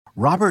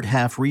Robert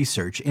Half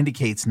research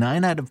indicates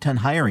 9 out of 10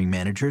 hiring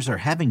managers are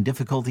having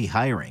difficulty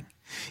hiring.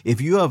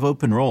 If you have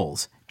open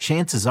roles,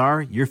 chances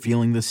are you're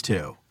feeling this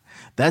too.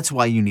 That's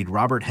why you need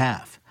Robert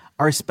Half.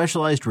 Our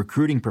specialized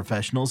recruiting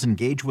professionals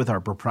engage with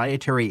our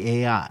proprietary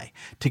AI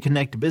to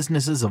connect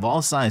businesses of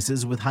all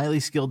sizes with highly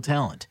skilled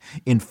talent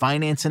in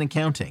finance and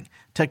accounting,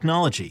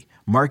 technology,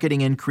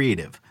 marketing and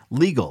creative,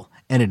 legal,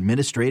 and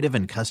administrative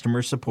and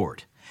customer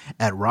support.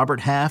 At Robert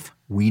Half,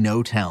 we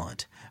know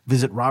talent.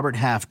 Visit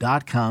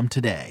roberthalf.com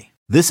today.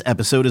 This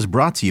episode is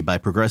brought to you by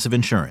Progressive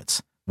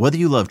Insurance. Whether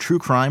you love true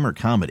crime or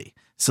comedy,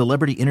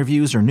 celebrity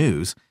interviews or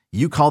news,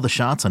 you call the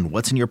shots on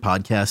what's in your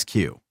podcast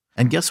queue.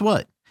 And guess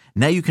what?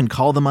 Now you can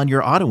call them on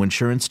your auto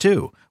insurance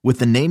too with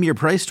the Name Your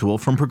Price tool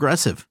from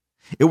Progressive.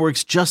 It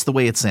works just the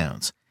way it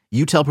sounds.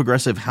 You tell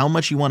Progressive how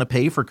much you want to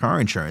pay for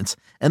car insurance,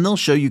 and they'll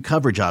show you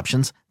coverage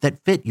options that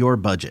fit your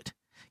budget.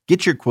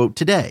 Get your quote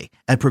today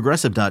at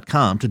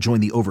Progressive.com to join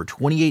the over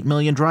 28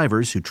 million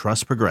drivers who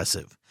trust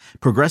Progressive.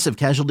 Progressive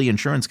Casualty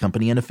Insurance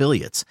Company and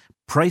Affiliates.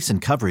 Price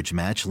and coverage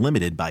match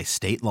limited by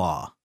state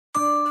law.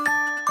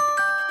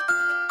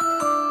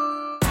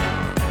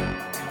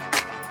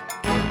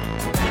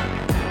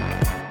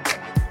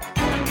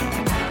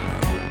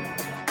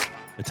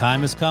 The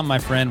time has come, my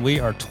friend. We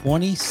are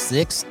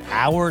 26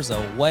 hours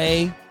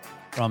away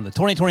from the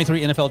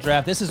 2023 NFL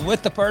Draft. This is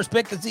With the First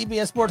Pick, the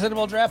CBS Sports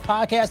NFL Draft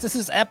Podcast. This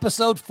is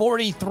episode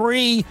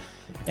 43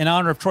 in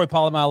honor of Troy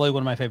Polamalu,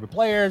 one of my favorite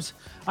players.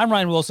 I'm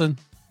Ryan Wilson.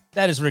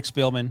 That is Rick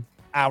Spielman,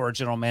 our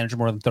general manager,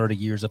 more than 30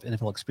 years of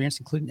NFL experience,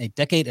 including a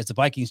decade as the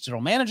Vikings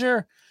general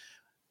manager.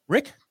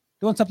 Rick,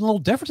 doing something a little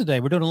different today.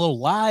 We're doing a little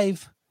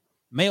live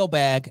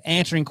mailbag,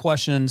 answering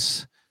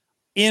questions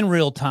in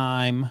real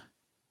time.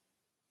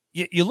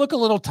 You look a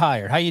little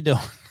tired. How you doing?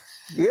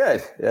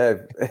 Good.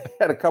 Had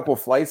a couple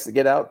flights to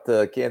get out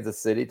to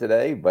Kansas City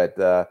today,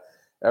 but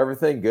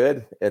everything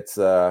good. It's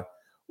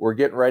we're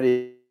getting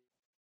ready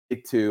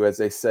to, as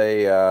they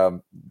say,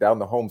 down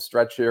the home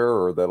stretch here,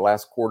 or the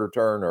last quarter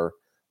turn, or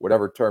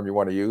whatever term you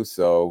want to use.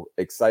 So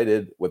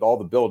excited with all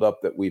the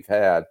buildup that we've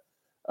had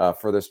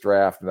for this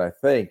draft, and I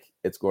think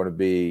it's going to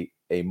be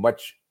a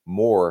much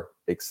more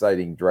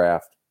exciting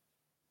draft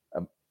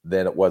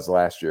than it was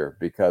last year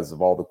because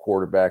of all the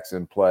quarterbacks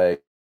in play.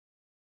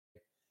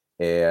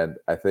 And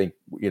I think,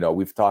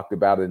 we've talked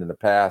about it in the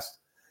past.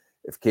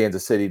 If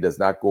Kansas City does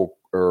not go,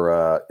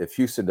 or if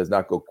Houston does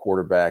not go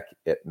quarterback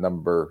at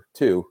number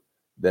 2,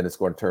 then it's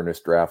going to turn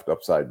this draft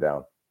upside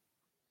down.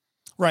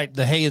 Right.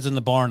 The hay is in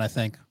the barn, I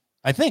think,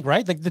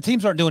 right? The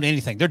teams aren't doing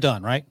anything. They're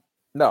done, right?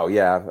 No,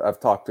 yeah. I've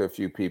talked to a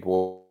few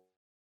people,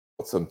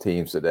 some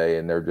teams today,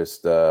 and they're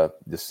just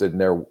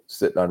sitting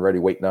on ready,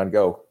 waiting on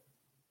go.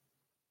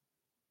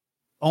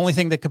 Only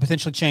thing that could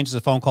potentially change is a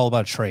phone call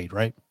about a trade,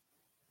 right?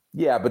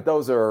 Yeah, but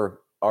those are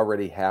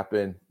already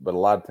happened. But a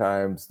lot of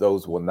times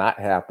those will not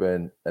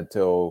happen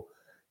until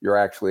you're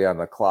actually on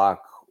the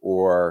clock,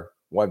 or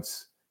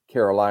once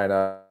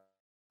Carolina,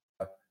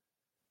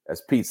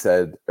 as Pete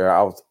said, or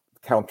I'll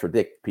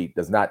contradict Pete,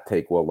 does not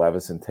take Will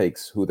Levis and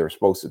takes who they're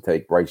supposed to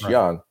take, Bryce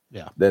Young.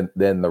 Yeah.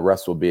 Then the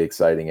rest will be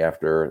exciting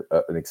after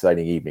an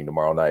exciting evening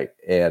tomorrow night.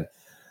 And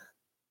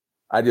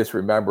I just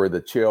remember the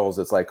chills.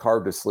 It's like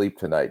hard to sleep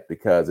tonight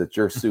because it's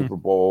your Super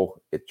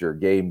Bowl. It's your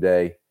game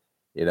day.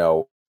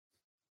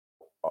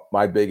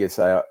 My biggest,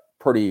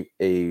 pretty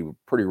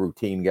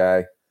routine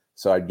guy.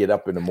 So I'd get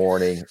up in the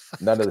morning.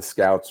 None of the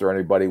scouts or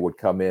anybody would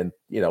come in,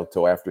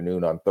 till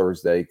afternoon on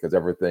Thursday because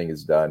everything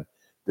is done.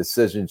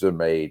 Decisions are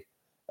made.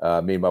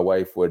 Me and my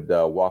wife would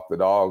walk the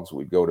dogs.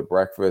 We'd go to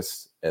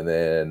breakfast, and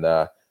then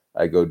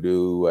I go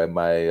do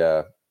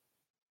my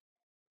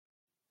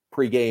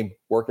pregame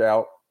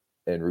workout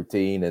and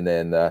routine, and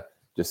then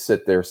just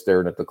sit there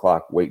staring at the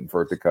clock, waiting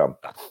for it to come.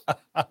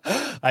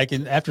 I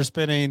can, after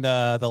spending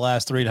the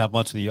last 3.5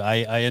 months with you,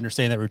 I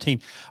understand that routine.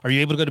 Are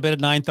you able to go to bed at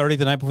 9:30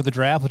 the night before the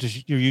draft, which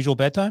is your usual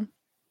bedtime?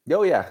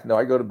 Oh yeah, no,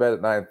 I go to bed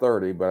at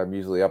 9:30, but I'm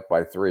usually up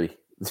by 3,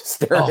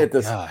 staring at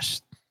this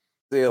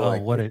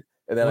ceiling.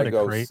 And then I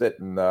go sit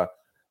and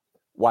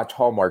watch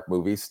Hallmark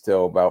movies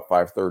till about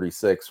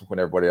 5:36 when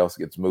everybody else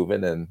gets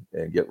moving and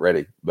get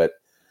ready. But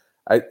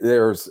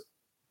there's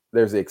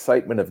the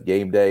excitement of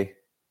game day.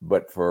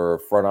 But for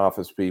front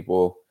office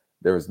people,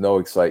 there was no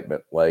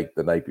excitement like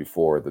the night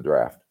before the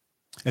draft.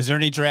 Is there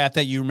any draft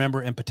that you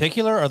remember in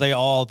particular? Or are they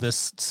all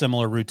this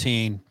similar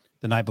routine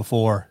the night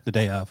before, the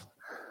day of?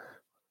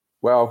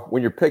 Well,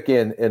 when you're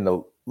picking in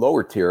the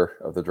lower tier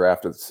of the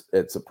draft,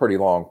 it's a pretty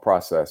long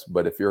process.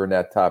 But if you're in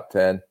that top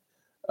 10,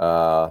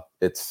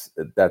 that's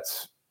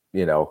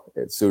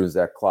as soon as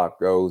that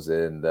clock goes,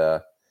 and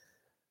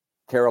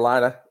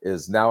Carolina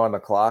is now on the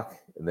clock,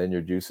 and then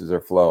your juices are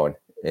flowing.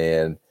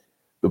 And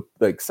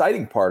the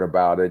exciting part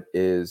about it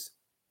is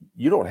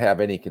you don't have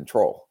any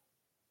control.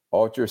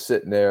 All you're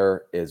sitting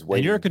there is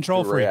waiting. And you're a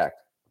control freak. React.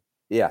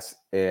 Yes.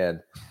 And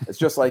it's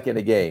just like in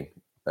a game.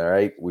 All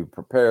right. We've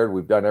prepared.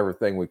 We've done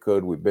everything we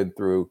could. We've been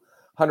through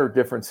 100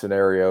 different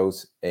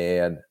scenarios.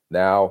 And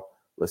now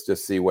let's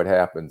just see what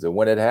happens. And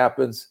when it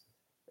happens,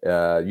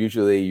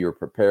 usually you're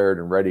prepared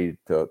and ready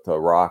to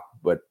rock.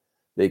 But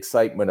the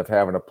excitement of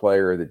having a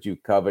player that you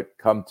covet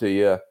come to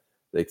you,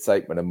 the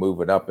excitement of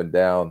moving up and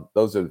down,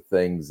 those are the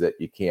things that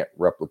you can't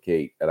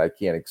replicate. And I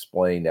can't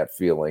explain that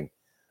feeling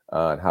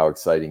and how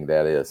exciting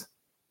that is.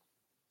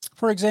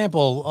 For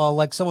example,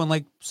 like someone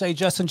like, say,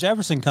 Justin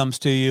Jefferson comes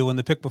to you when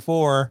the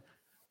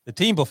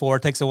team before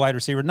takes a wide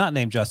receiver not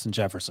named Justin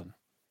Jefferson.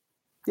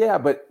 Yeah,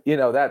 but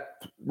that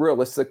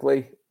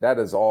realistically, that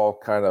is all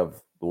kind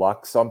of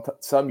luck.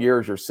 Some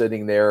years you're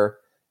sitting there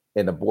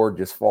and the board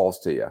just falls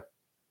to you.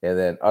 And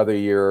then other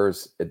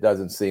years it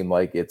doesn't seem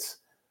like it's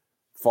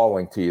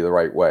falling to you the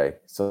right way.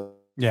 So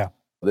yeah,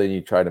 then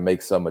you try to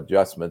make some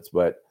adjustments,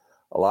 but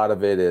a lot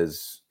of it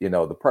is,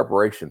 the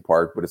preparation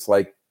part, but it's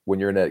like when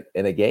you're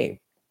in a game,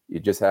 you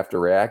just have to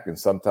react. And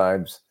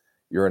sometimes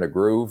you're in a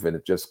groove and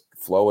it's just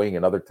flowing,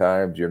 and other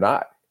times you're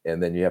not.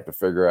 And then you have to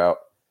figure out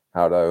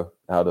how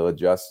to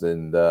adjust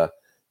and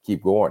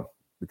keep going,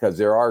 because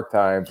there are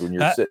times when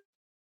you're sitting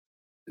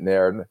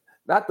there,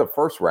 not the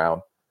first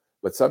round,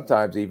 but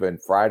sometimes even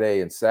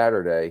Friday and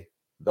Saturday,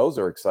 those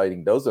are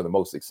exciting. Those are the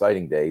most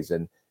exciting days.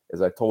 And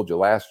as I told you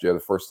last year, the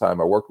first time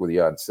I worked with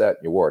you on set,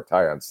 you wore a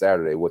tie on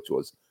Saturday, which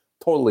was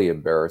totally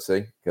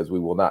embarrassing because we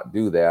will not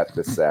do that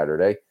this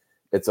Saturday.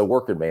 It's a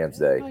working man's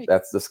day. Right.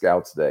 That's the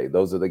scouts' day.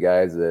 Those are the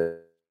guys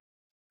that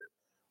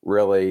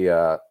really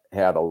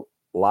had a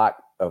lot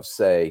of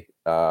say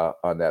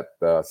on that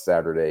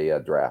Saturday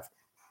draft.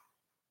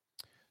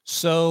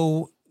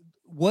 So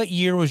what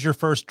year was your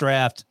first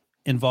draft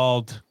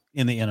involved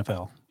in the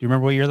NFL? Do you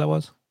remember what year that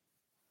was?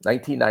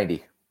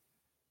 1990.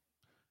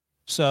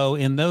 So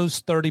in those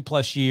 30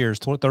 plus years,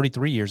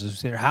 33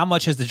 years, how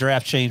much has the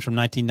draft changed from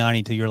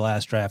 1990 to your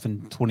last draft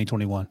in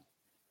 2021?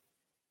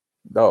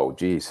 Oh,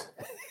 geez.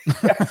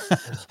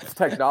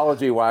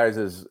 Technology wise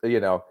is,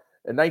 in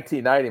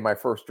 1990, my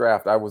first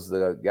draft, I was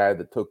the guy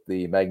that took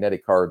the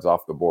magnetic cards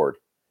off the board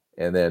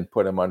and then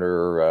put them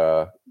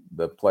under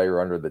the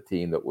player under the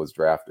team that was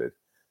drafted.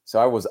 So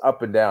I was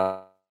up and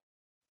down.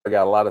 I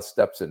got a lot of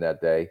steps in that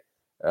day,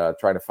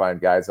 trying to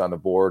find guys on the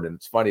board. And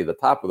it's funny, the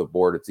top of the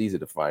board, it's easy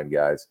to find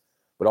guys.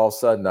 But all of a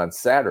sudden on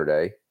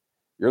Saturday,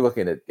 you're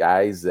looking at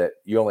guys that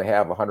you only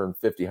have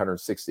 150,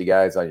 160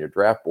 guys on your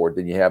draft board.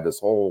 Then you have this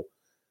whole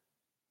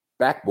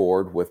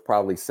backboard with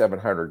probably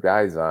 700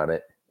 guys on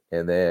it.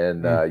 And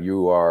then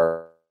you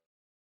are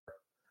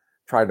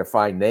trying to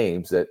find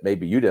names that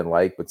maybe you didn't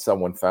like, but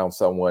someone found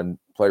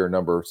player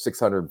number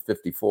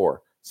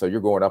 654. So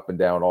you're going up and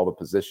down all the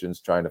positions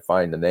trying to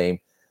find the name.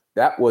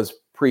 That was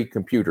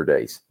pre-computer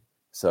days.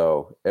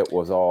 So it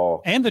was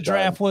all. And the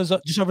draft was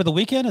just over the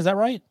weekend. Is that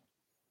right?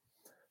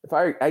 If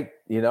I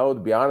to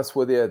be honest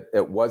with you,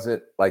 it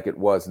wasn't like it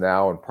was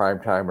now in prime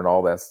time and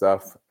all that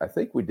stuff. I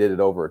think we did it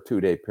over a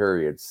 2-day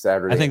period,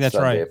 Saturday and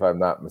Sunday, if I'm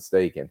not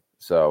mistaken.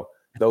 So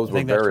those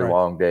were very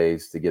long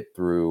days to get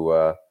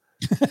through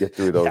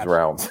those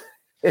rounds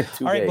in 2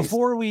 days. All right,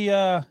 before we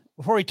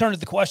turn to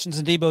the questions,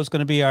 and Debo's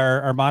going to be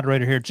our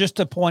moderator here, just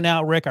to point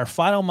out, Rick, our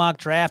final mock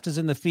draft is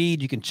in the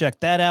feed. You can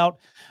check that out.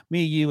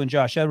 Me, you, and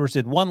Josh Edwards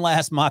did one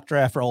last mock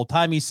draft for old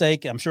timey's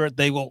sake. I'm sure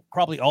they will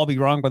probably all be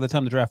wrong by the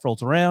time the draft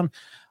rolls around.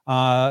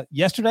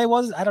 Yesterday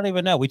I don't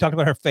even know. We talked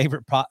about our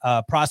favorite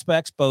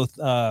prospects, both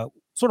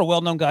sort of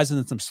well-known guys and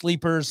then some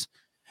sleepers,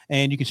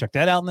 and you can check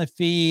that out in the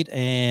feed.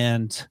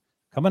 And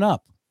coming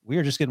up, we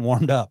are just getting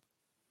warmed up.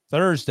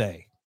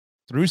 Thursday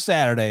through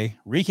Saturday,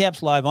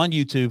 recaps live on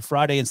YouTube.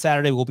 Friday and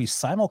Saturday we'll be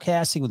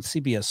simulcasting with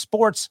CBS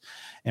Sports,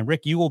 and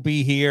Rick, you will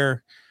be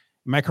here.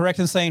 Am I correct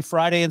in saying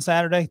Friday and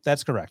Saturday?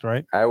 That's correct,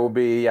 right? I will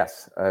be,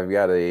 yes. I've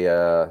got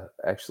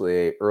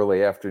actually a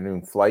early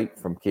afternoon flight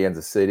from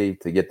Kansas City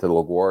to get to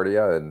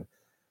LaGuardia, and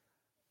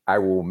I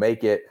will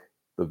make it.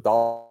 The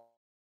dollar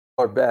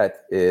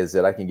bet is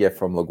that I can get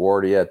from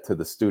LaGuardia to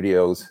the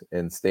studios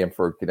in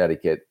Stamford,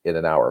 Connecticut in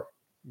an hour.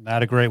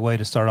 Not a great way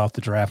to start off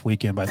the draft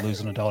weekend by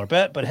losing a dollar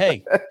bet, but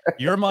hey,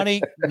 your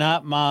money,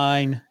 not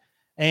mine.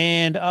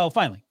 And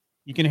finally,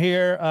 you can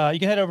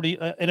head over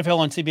to NFL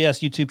on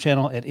CBS YouTube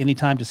channel at any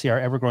time to see our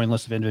ever-growing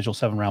list of individual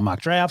 7-round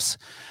mock drafts.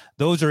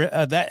 Those are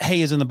that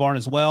hay is in the barn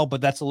as well,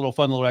 but that's a little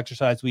fun little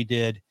exercise we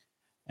did,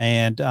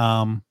 and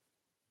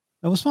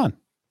it was fun.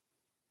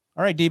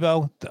 All right,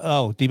 Debo.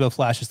 Debo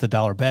flashes the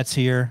dollar bets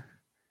here.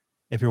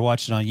 If you're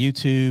watching on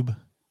YouTube,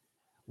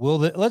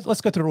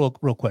 let's go through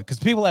real quick, because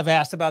people have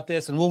asked about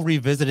this, and we'll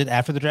revisit it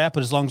after the draft.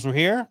 But as long as we're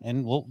here,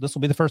 and this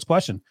will be the first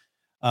question.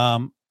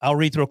 I'll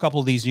read through a couple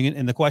of these,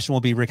 and the question will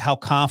be, Rick, how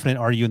confident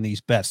are you in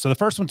these bets? So the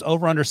first one's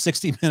over under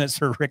 60 minutes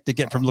for Rick to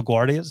get from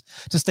LaGuardia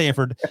to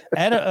Stanford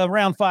at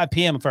around 5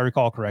 p.m., if I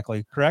recall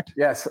correctly, correct?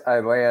 Yes, I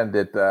land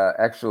at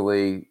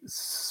actually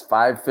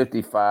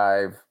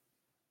 5:55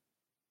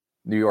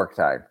 New York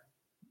time,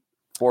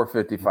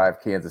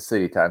 4:55 Kansas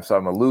City time. So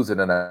I'm losing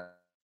an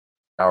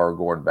hour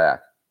going back.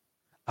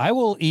 I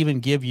will even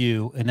give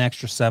you an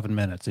extra 7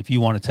 minutes if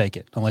you want to take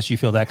it, unless you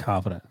feel that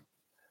confident.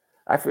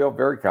 I feel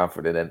very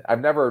confident, and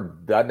I've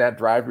never done that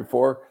drive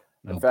before.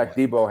 In fact,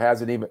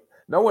 Debo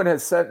no one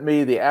has sent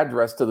me the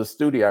address to the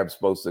studio I'm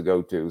supposed to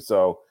go to.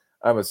 So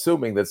I'm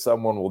assuming that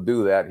someone will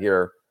do that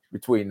here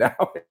between now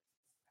and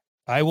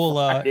I will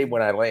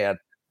when I land.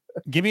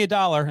 Give me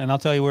 $1 and I'll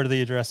tell you where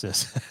the address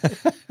is.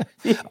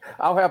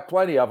 I'll have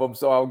plenty of them,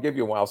 so I'll give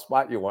you one. I'll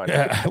spot you one.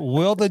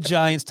 Will the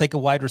Giants take a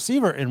wide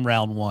receiver in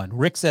round 1?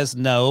 Rick says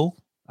no.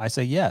 I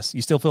say yes.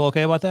 You still feel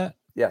okay about that?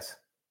 Yes.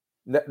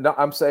 No,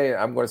 I'm saying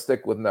I'm going to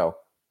stick with no.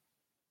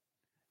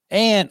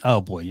 And,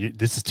 oh boy,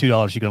 this is $2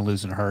 you're going to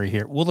lose in a hurry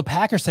here. Will the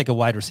Packers take a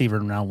wide receiver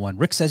in round 1?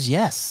 Rick says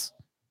yes.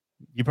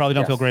 You probably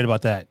don't feel great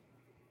about that.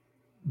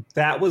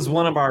 That was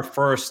one of our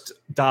first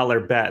dollar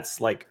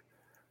bets, like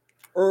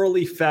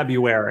early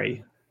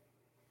February.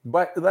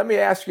 But let me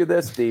ask you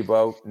this,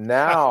 Debo.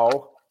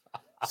 Now,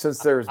 since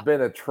there's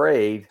been a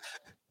trade,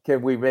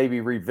 can we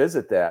maybe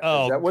revisit that?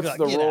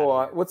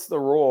 What's the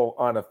rule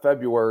on a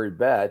February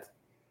bet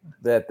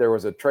that there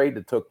was a trade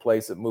that took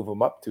place that moved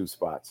them up 2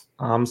 spots?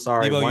 I'm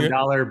sorry. Debo,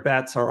 $1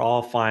 bets are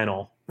all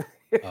final.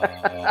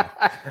 I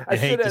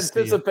should have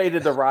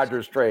anticipated the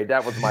Rodgers trade.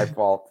 That was my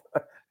fault.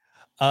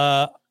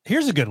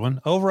 Here's a good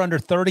one. Over under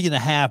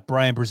 30.5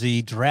 Brian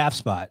Brzee draft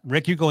spot.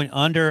 Rick, you're going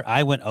under.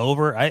 I went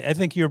over. I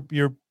think you're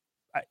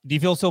do you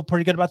feel so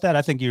pretty good about that?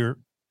 I think you're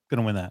going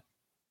to win that.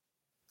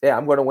 Yeah,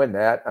 I'm going to win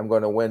that. I'm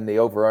going to win the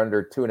over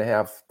under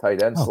 2.5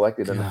 tight ends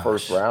selected in the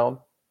first round.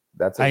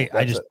 That's an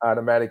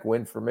automatic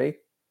win for me.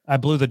 I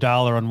blew the $1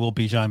 on Will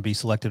Bijan be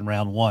selected in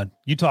round 1.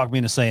 You talked me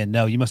into saying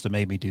no. You must have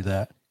made me do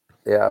that.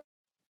 Yeah.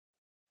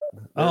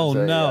 I'm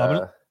going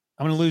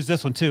to lose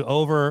this one too.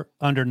 Over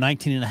under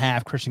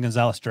 19.5 Christian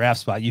Gonzalez draft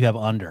spot. You have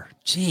under.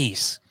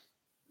 Jeez.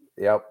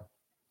 Yep.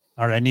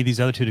 All right. I need these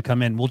other 2 to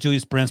come in. Will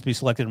Julius Brents be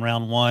selected in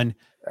round 1?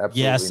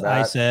 Absolutely yes, not.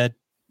 I said.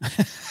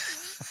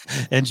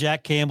 And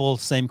Jack Campbell,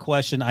 same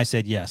question. I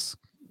said yes.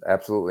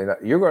 Absolutely not.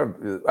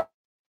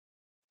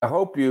 I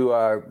hope you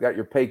got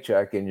your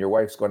paycheck and your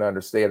wife's going to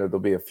understand that there'll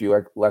be a few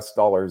less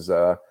dollars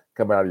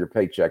coming out of your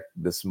paycheck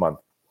this month.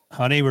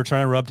 Honey, we're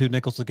trying to rub 2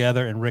 nickels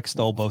together, and Rick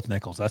stole both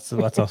nickels. That's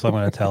also I'm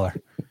going to tell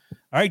her.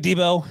 All right,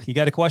 Debo, you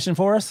got a question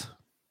for us?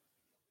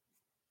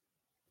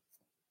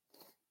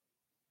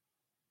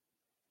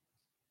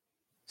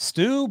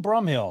 Stu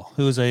Brumhill,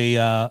 who is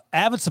a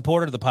avid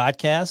supporter of the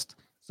podcast,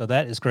 so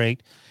that is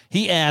great.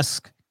 He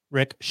asks,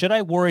 Rick, should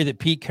I worry that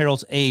Pete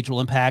Carroll's age will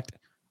impact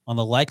on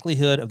the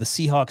likelihood of the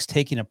Seahawks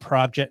taking a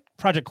project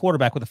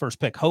quarterback with the first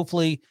pick?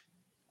 Hopefully,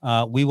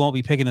 we won't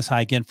be picking this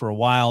high again for a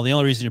while. The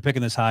only reason you're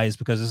picking this high is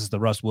because this is the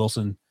Russ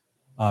Wilson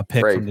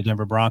pick from the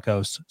Denver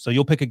Broncos. So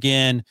you'll pick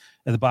again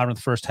at the bottom of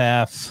the first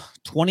half.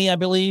 20, I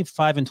believe.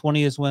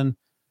 5-20 is when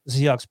the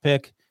Seahawks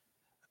pick.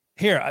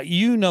 Here,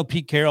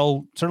 Pete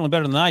Carroll certainly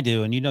better than I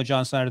do, and you know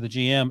John Snyder, the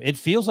GM. It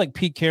feels like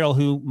Pete Carroll,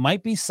 who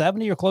might be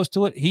 70 or close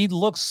to it, he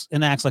looks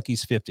and acts like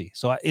he's 50.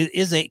 So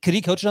could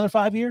he coach another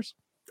 5 years?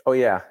 Oh,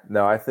 yeah.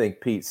 No, I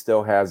think Pete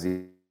still has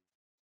the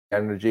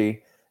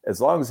energy.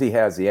 As long as he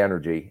has the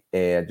energy,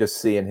 and just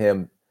seeing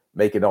him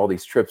making all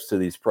these trips to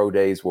these pro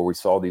days where we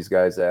saw these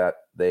guys at,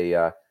 they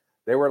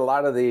were at a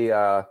lot of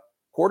the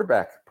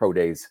quarterback pro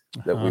days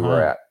that we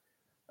were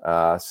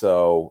at.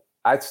 So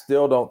I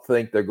still don't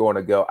think they're going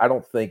to go. I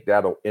don't think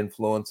that'll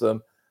influence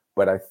them,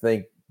 but I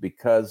think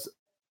because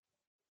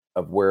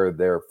of where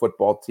their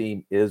football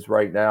team is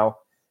right now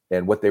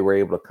and what they were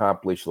able to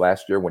accomplish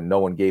last year when no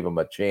one gave them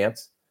a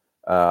chance,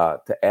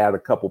 to add a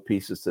couple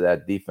pieces to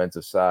that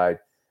defensive side,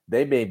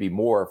 they may be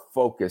more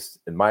focused,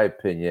 in my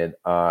opinion,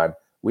 on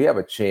we have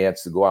a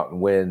chance to go out and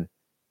win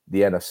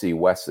the NFC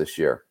West this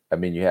year. I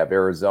mean, you have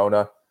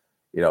Arizona,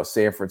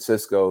 San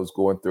Francisco's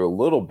going through a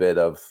little bit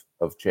of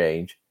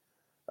change.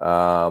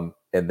 And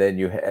then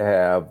you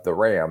have the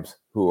Rams,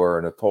 who are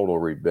in a total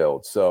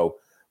rebuild. So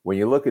when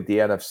you look at the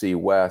NFC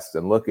West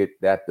and look at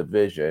that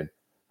division,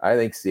 I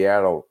think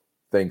Seattle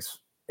thinks,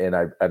 and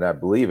I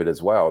believe it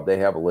as well, they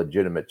have a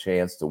legitimate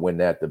chance to win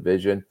that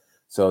division.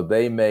 So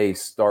they may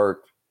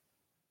start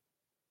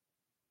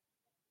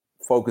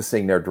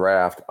focusing their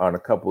draft on a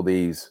couple of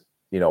these,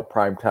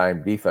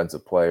 primetime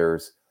defensive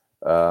players,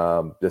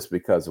 just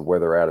because of where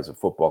they're at as a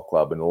football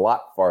club, and a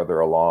lot farther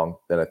along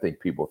than I think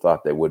people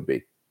thought they would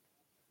be.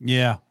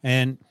 Yeah,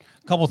 and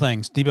a couple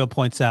things. Debo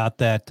points out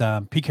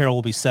that Pete Carroll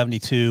will be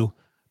 72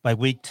 by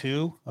week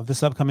 2 of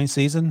this upcoming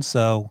season,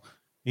 so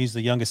he's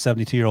the youngest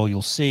 72-year-old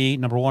you'll see,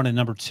 number one. And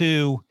number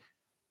 2,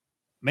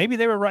 maybe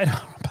they were right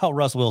about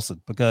Russ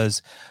Wilson,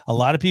 because a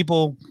lot of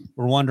people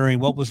were wondering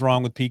what was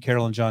wrong with Pete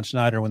Carroll and John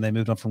Schneider when they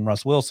moved up from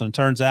Russ Wilson. It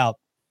turns out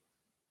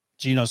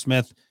Geno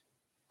Smith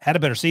had a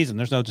better season.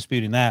 There's no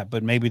disputing that,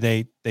 but maybe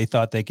they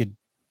thought they could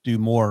do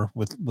more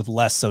with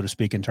less, so to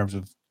speak, in terms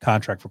of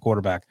contract for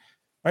quarterback.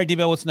 All right,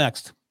 Debo, what's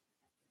next?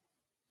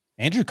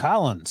 Andrew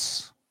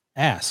Collins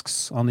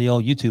asks on the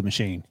old YouTube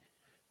machine,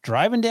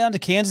 driving down to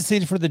Kansas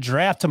City for the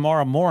draft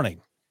tomorrow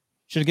morning.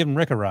 Should have given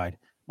Rick a ride.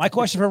 My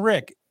question for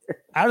Rick,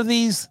 out of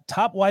these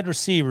top wide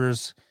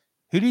receivers,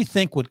 who do you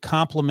think would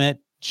complement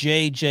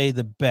JJ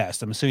the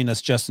best? I'm assuming that's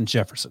Justin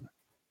Jefferson.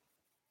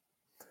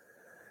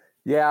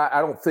 Yeah, I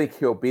don't think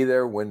he'll be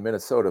there when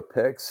Minnesota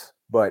picks,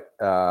 but,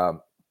 to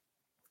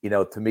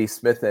me,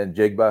 Smith and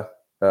Jigba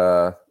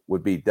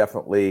would be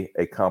definitely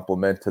a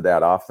complement to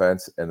that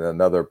offense and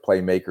another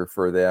playmaker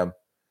for them.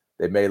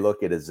 They may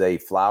look at Zay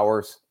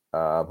Flowers,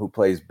 who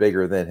plays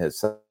bigger than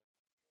his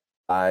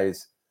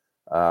size.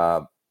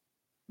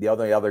 The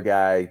only other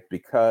guy,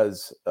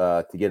 because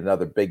to get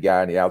another big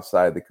guy on the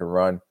outside that can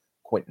run,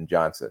 Quentin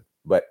Johnson.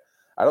 But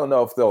I don't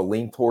know if they'll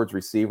lean towards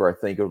receiver. I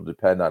think it'll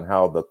depend on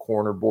how the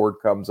corner board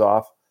comes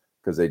off,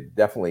 because they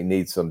definitely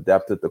need some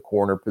depth at the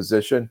corner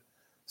position.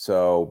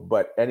 So,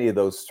 but any of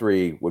those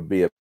three would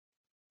be a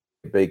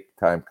big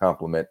time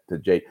compliment to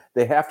Jay.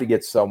 They have to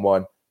get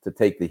someone to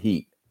take the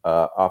heat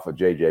off of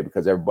JJ,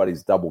 because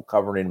everybody's double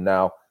covering him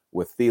now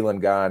with Thielen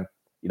gone.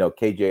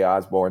 KJ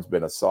Osborne's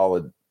been a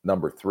solid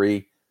number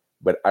 3,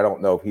 but I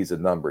don't know if he's a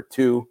number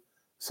 2.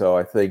 So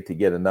I think to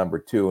get a number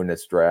 2 in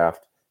this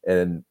draft,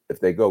 and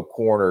if they go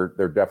corner,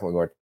 they're definitely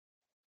going to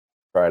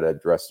try to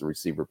address the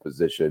receiver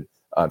position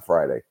on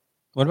Friday.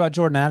 What about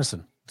Jordan Addison?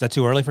 Is that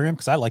too early for him?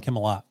 Because I like him a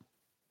lot.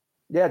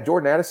 Yeah,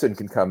 Jordan Addison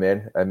can come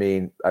in. I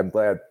mean, I'm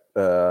glad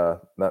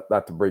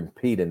not to bring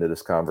Pete into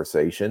this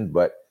conversation,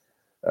 but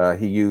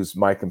he used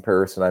my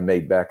comparison I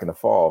made back in the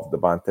fall of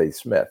Devontae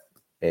Smith.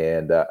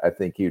 And I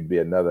think he'd be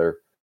another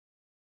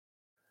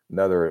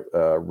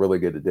really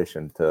good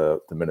addition to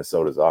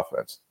Minnesota's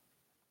offense.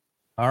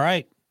 All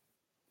right.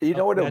 You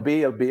know what it'll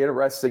be? It'll be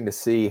interesting to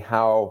see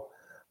how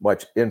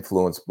much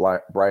influence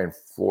Brian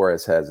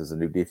Flores has as a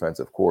new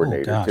defensive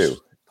coordinator too.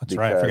 That's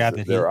right. I forgot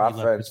that their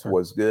offense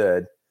was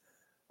good.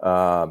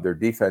 Their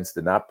defense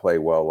did not play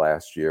well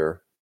last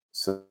year.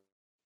 So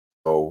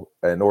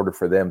in order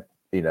for them,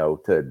 to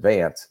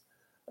advance,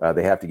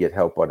 they have to get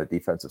help on the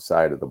defensive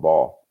side of the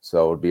ball.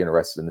 So it'd be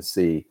interesting to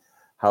see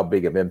how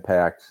big of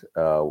impact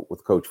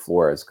with Coach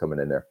Flores coming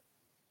in there.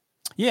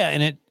 Yeah,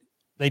 and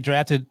they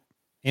drafted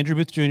Andrew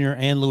Booth Jr.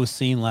 and Lewis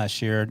Seen last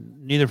year,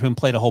 neither of whom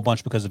played a whole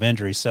bunch because of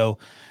injury. So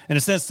in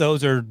a sense,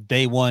 those are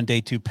day 1,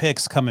 day 2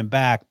 picks coming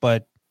back.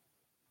 But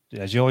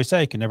as you always say,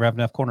 you can never have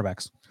enough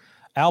cornerbacks.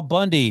 Al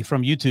Bundy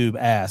from YouTube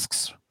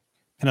asks,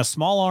 can a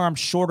small-armed,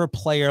 shorter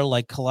player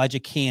like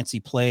Kalijah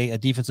Cansey play a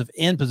defensive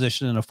end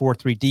position in a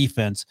 4-3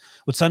 defense?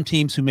 Would some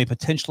teams who may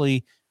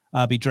potentially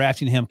be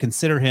drafting him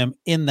consider him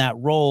in that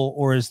role,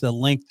 or is the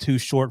length too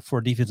short for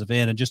defensive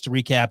end? And just to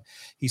recap,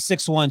 he's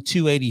 6'1",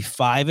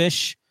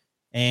 285-ish,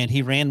 and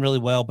he ran really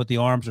well, but the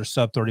arms are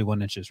sub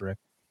 31 inches, Rick.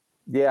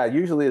 Yeah,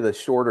 usually the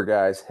shorter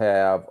guys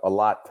have a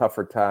lot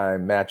tougher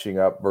time matching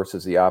up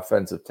versus the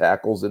offensive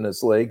tackles in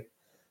this league.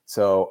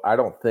 So I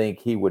don't think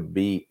he would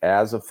be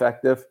as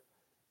effective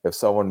if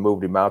someone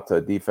moved him out to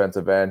a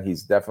defensive end.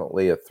 He's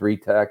definitely a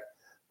 3-tech,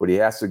 but he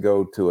has to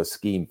go to a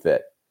scheme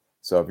fit.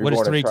 So if you're what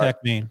does going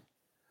 3-tech mean?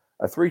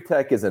 A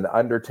 3-tech is an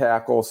under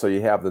tackle. So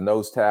you have the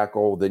nose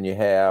tackle, then you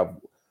have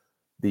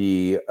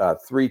the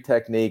 3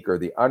 technique or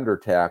the under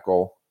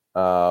tackle,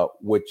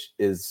 which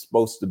is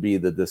supposed to be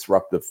the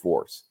disruptive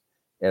force.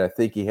 And I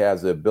think he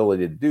has the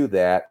ability to do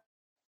that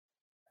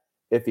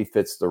if he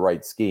fits the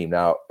right scheme.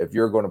 Now, if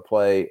you're going to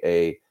play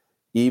a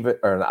even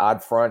or an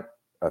odd front,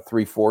 a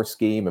 3-4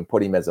 scheme, and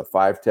put him as a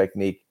 5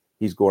 technique,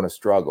 he's going to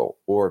struggle.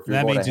 Or if you're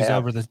that going means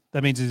to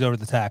that means he's over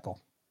the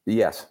tackle.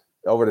 Yes,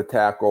 over the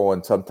tackle,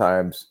 and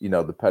sometimes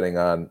depending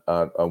on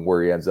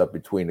where he ends up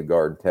between the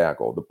guard and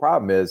tackle. The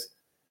problem is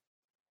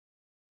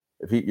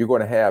if you're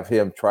going to have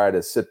him try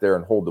to sit there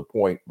and hold the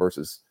point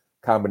versus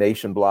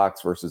combination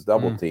blocks versus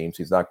double teams,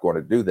 he's not going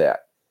to do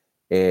that.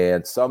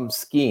 And some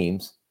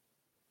schemes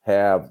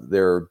have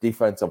their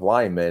defensive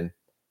linemen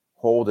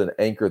hold and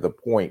anchor the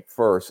point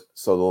first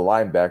so the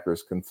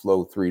linebackers can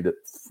flow free to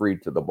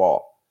the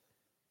ball.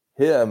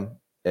 He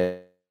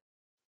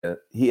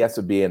has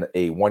to be in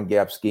a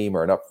one-gap scheme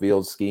or an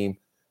upfield scheme,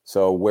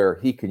 so where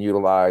he can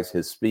utilize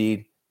his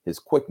speed, his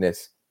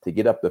quickness to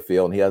get up the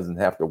field, and he doesn't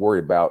have to worry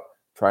about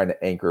trying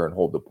to anchor and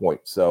hold the point.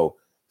 So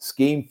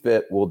scheme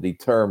fit will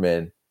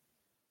determine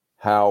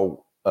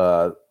how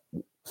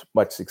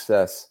much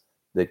success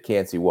that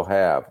Cansey will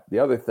have. The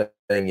other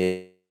thing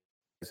is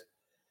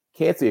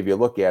Cansey, if you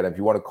look at him, if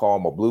you want to call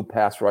him a blue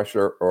pass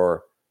rusher,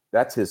 or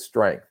that's his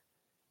strength.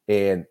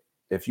 And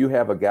if you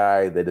have a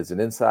guy that is an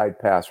inside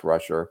pass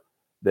rusher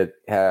that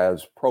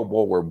has Pro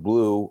Bowler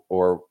blue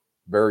or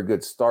very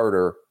good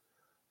starter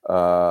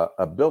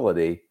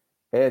ability,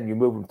 and you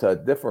move him to a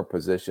different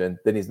position,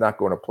 then he's not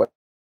going to play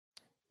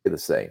the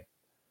same.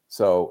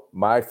 So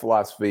my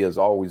philosophy has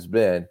always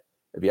been,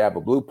 if you have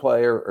a blue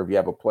player or if you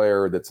have a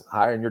player that's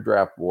high on your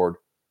draft board,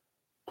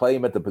 play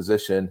him at the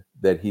position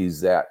that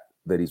he's at,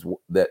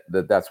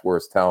 that's where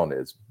his talent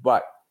is.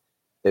 But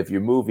if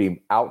you move him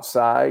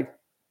outside,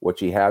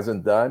 which he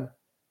hasn't done,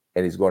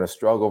 and he's going to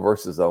struggle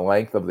versus the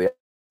length of the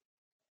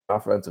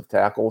offensive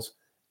tackles,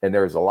 and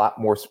there's a lot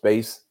more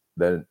space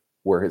than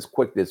where his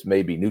quickness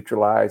may be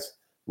neutralized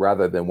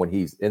rather than when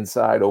he's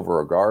inside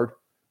over a guard,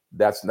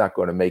 that's not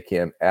going to make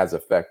him as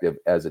effective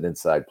as an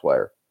inside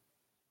player.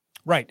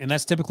 Right. And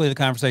that's typically the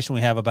conversation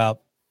we have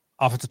about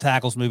offensive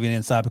tackles moving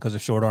inside because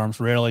of short arms.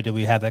 Rarely do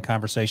we have that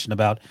conversation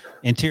about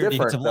interior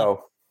defensive line.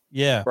 Though.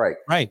 Yeah.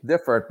 Right.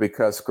 Different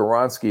because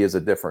Skoronski is a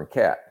different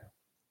cat.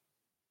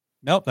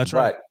 Nope, that's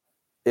right. But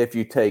if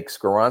you take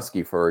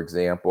Skoronski, for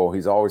example,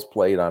 he's always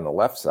played on the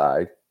left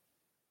side.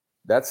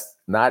 That's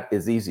not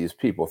as easy as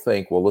people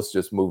think. Well, let's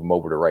just move him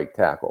over to right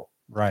tackle.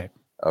 Right.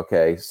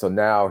 Okay. So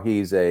now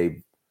he's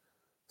a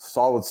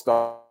solid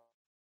starter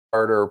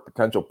starter,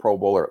 potential Pro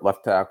Bowler at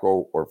left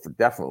tackle, or for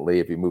definitely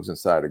if he moves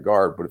inside a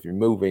guard. But if you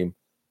move him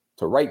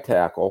to right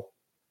tackle,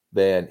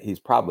 then he's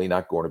probably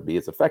not going to be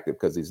as effective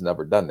because he's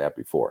never done that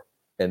before.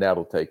 And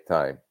that'll take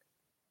time.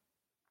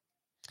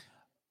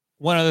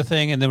 One other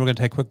thing, and then we're going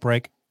to take a quick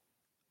break.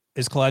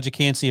 Is Kalijah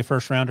Kancey a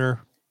first rounder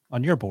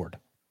on your board?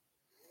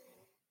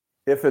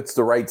 If it's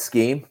the right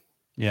scheme,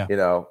 yeah.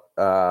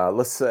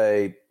 Let's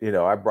say,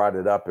 I brought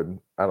it up in,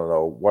 I don't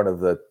know, one of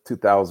the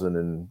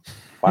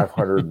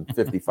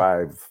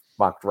 2,555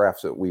 mock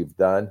drafts that we've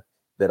done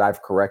that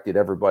I've corrected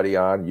everybody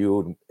on,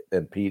 you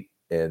and Pete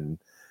and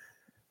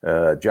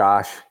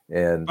Josh.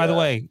 And by the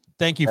way,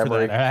 thank you Emery.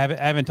 for that.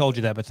 I haven't told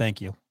you that, but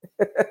thank you.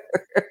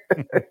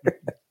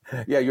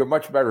 Yeah, you're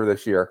much better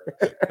this year.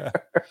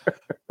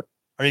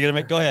 Are you going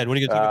to go ahead? What are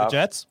you going to do with the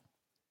Jets?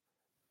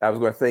 I was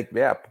going to think,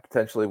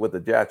 potentially with the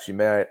Jets, you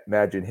may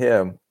imagine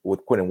him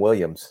with Quinnen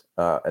Williams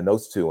and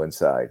those two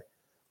inside.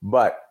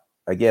 But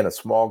again, a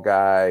small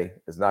guy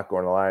is not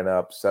going to line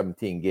up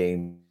 17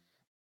 games,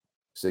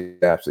 6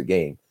 snaps a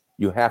game.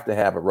 You have to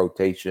have a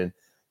rotation.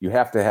 You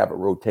have to have a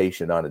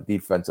rotation on a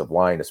defensive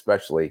line,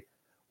 especially.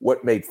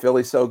 What made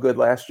Philly so good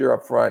last year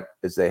up front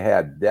is they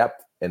had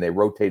depth and they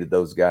rotated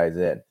those guys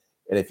in.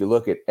 And if you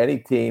look at any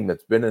team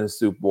that's been in a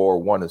Super Bowl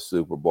or won a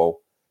Super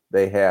Bowl,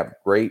 they have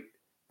great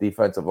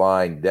defensive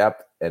line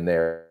depth, and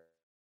they're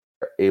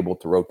able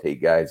to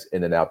rotate guys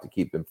in and out to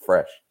keep them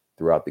fresh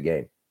throughout the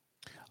game.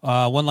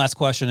 One last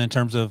question in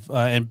terms of,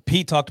 and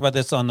Pete talked about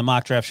this on the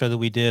mock draft show that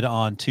we did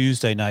on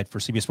Tuesday night for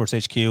CBS Sports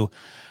HQ.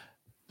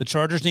 The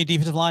Chargers need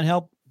defensive line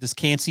help. Does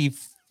Kancey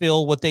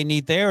fill what they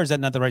need there, or is that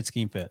not the right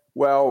scheme fit?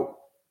 Well,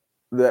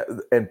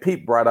 and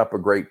Pete brought up a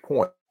great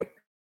point,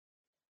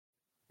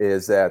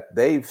 is that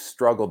they've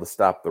struggled to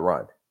stop the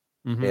run.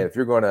 Mm-hmm. And if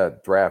you're going to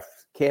draft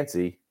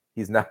Kancey,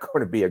 he's not going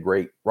to be a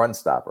great run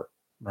stopper.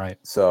 Right.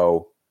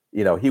 So,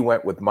 he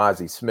went with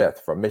Mozzie Smith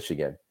from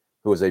Michigan,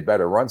 who is a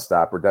better run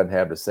stopper, doesn't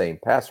have the same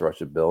pass rush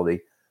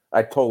ability.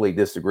 I totally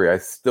disagree. I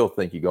still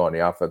think you go on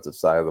the offensive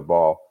side of the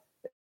ball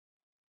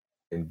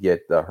and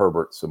get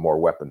Herbert some more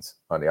weapons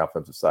on the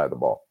offensive side of the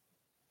ball.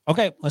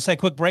 Okay, let's take a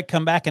quick break,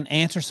 come back and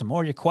answer some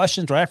more of your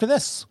questions right after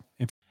this.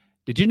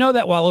 Did you know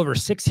that while over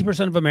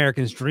 60% of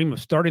Americans dream of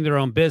starting their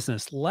own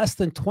business, less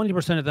than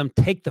 20% of them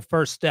take the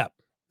first step?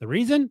 The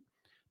reason?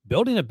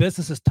 Building a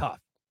business is tough.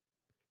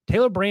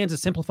 Taylor Brands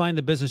is simplifying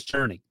the business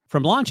journey.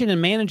 From launching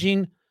and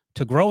managing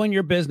to growing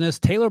your business,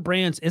 Taylor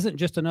Brands isn't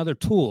just another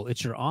tool.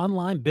 It's your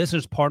online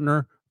business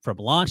partner from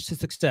launch to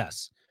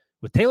success.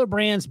 With Taylor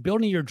Brands,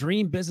 building your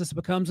dream business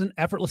becomes an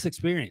effortless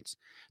experience.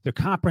 Their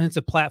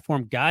comprehensive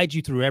platform guides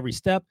you through every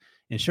step,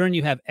 ensuring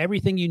you have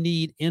everything you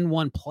need in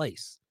one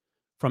place.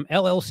 From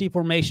LLC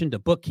formation to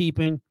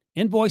bookkeeping,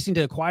 invoicing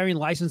to acquiring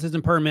licenses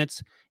and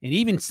permits, and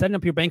even setting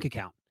up your bank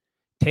account,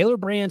 Taylor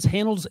Brands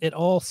handles it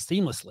all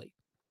seamlessly.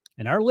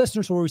 And our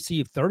listeners will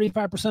receive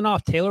 35%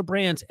 off Taylor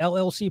Brands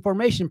LLC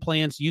formation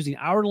plans using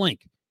our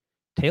link,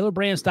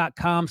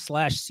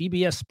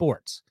 taylorbrands.com/CBS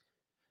Sports.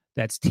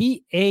 That's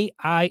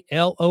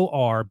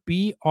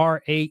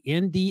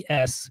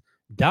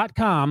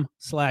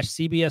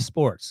TAILORBRANDS.com/CBS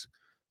Sports.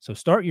 So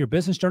start your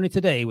business journey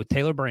today with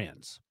Taylor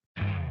Brands.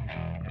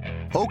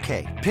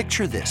 Okay,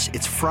 picture this.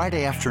 It's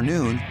Friday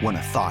afternoon when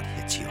a thought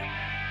hits you.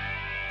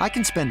 I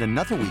can spend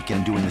another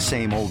weekend doing the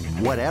same old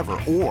whatever,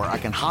 or I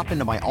can hop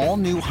into my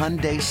all-new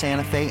Hyundai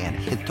Santa Fe and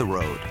hit the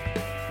road.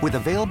 With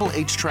available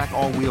H-Track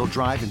all-wheel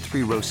drive and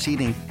 3-row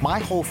seating, my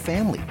whole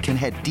family can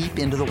head deep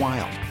into the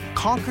wild.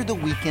 Conquer the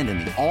weekend in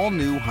the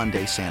all-new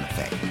Hyundai Santa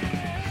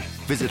Fe.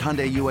 Visit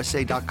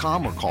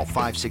HyundaiUSA.com or call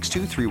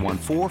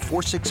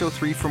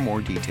 562-314-4603 for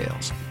more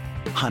details.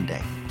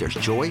 Hyundai, there's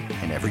joy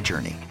in every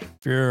journey.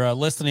 If you're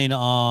listening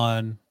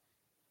on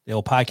the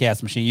old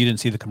podcast machine, you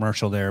didn't see the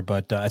commercial there,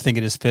 but I think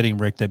it is fitting,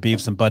 Rick, that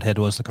Beavis and Butthead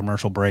was the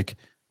commercial break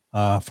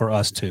for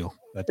us too.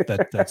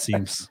 That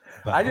seems.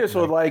 I just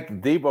would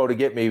like Debo to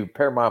get me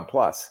Paramount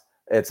Plus.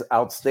 It's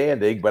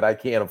outstanding, but I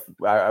can't.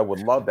 I would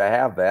love to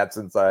have that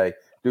since I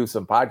do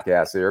some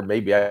podcasts here.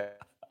 Maybe I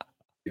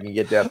can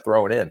get that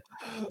thrown in.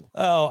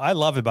 Oh, I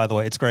love it. By the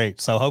way, it's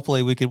great. So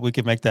hopefully we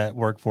could make that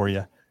work for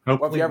you.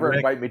 Well, if you ever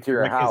invite me to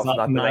your house,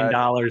 not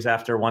 $9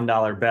 after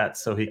 $1 bet,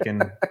 so he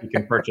can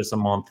purchase a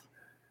month.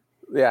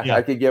 Yeah,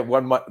 I could get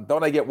 1 month.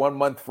 Don't I get 1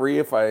 month free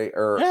if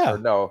or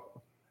no?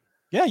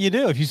 Yeah, you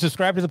do. If you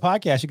subscribe to the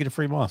podcast, you get a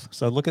free month.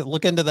 So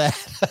look into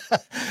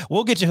that.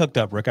 We'll get you hooked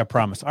up, Rick. I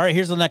promise. All right,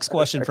 here's the next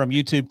question from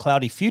YouTube.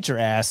 Cloudy Future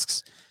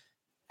asks,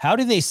 how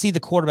do they see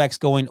the quarterbacks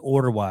going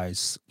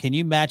order-wise? Can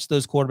you match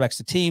those quarterbacks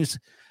to teams?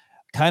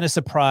 Kind of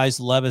surprised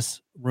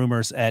Levis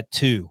rumors at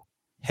 2.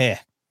 Heh.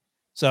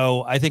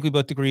 So I think we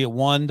both agree at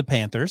 1, the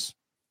Panthers.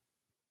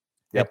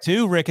 Yep. At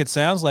 2, Rick, it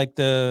sounds like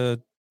the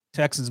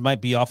Texans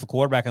might be off the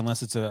quarterback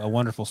unless it's a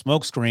wonderful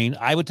smoke screen.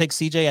 I would take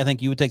CJ. I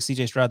think you would take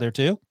CJ Stroud there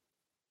too.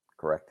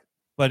 Correct.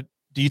 But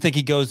do you think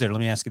he goes there? Let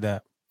me ask you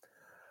that.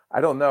 I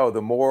don't know.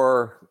 The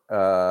more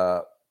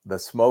the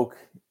smoke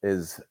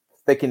is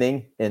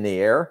thickening in the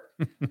air,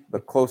 the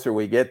closer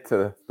we get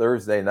to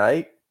Thursday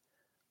night,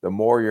 the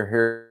more you're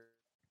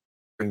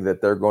hearing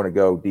that they're going to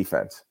go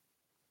defense.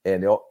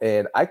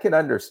 And I can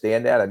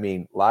understand that. I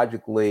mean,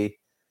 logically,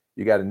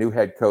 you got a new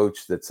head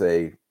coach that's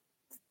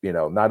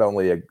not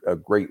only a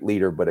great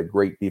leader, but a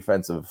great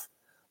defensive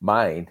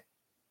mind,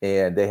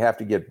 and they have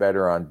to get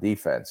better on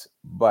defense.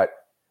 But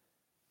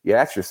you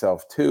ask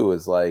yourself too,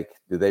 is like,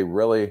 do they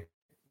really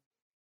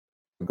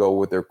go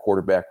with their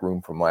quarterback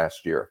room from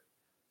last year?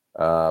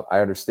 I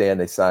understand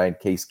they signed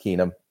Case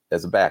Keenum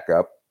as a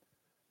backup.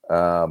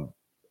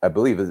 I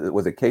believe,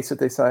 was it Case that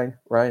they signed,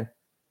 Ryan?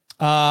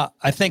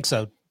 I think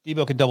so.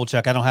 Debo can double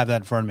check. I don't have that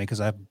in front of me because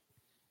I'm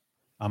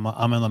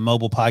in the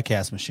mobile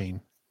podcast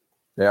machine.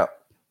 Yeah,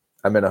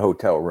 I'm in a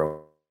hotel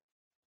room,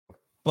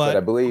 but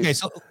I believe. Okay,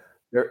 so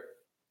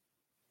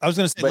I was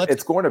going to say, but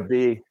it's going to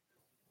be.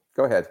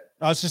 Go ahead.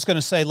 I was just going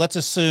to say, let's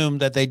assume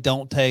that they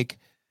don't take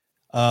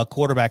a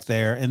quarterback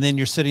there, and then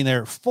you're sitting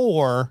there at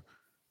 4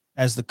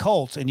 as the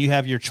Colts, and you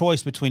have your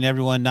choice between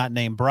everyone not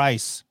named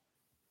Bryce.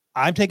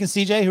 I'm taking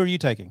CJ. Who are you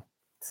taking?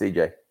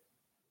 CJ.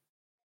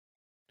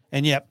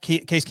 And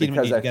Case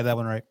Keenum, you got that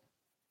one right.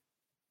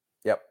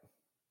 Yep.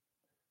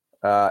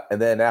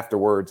 And then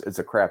afterwards, it's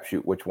a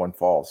crapshoot which one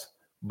falls.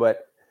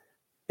 But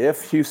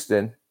if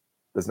Houston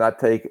does not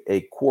take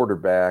a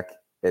quarterback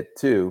at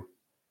 2,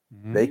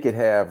 they could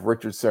have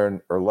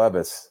Richardson or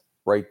Levis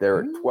right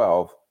there at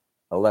 12,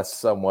 unless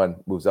someone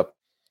moves up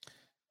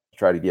to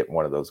try to get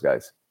one of those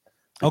guys.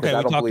 Because okay,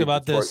 we talked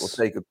about Detroit this. Will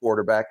take a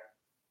quarterback.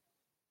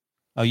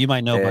 Oh, you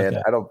might know about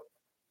that. I don't.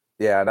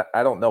 Yeah,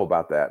 I don't know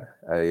about that.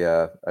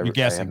 You're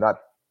guessing.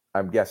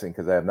 I'm guessing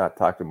because I have not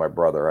talked to my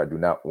brother. I do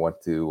not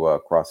want to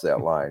cross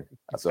that line.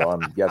 So I'm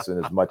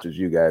guessing as much as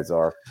you guys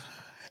are.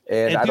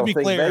 And I don't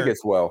think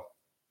Vegas will.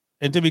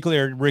 And to be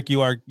clear, Rick,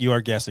 you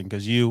are guessing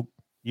because you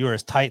are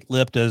as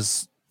tight-lipped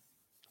as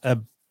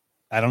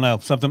I don't know,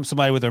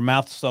 somebody with their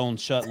mouth sewn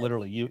shut.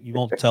 Literally, you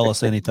won't tell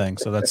us anything.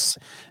 So that's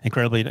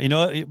incredibly.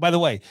 By the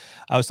way,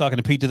 I was talking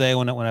to Pete today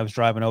when I was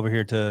driving over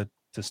here to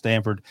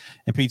Stanford,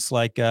 and Pete's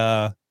like,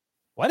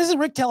 why doesn't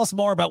Rick tell us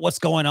more about what's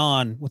going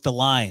on with the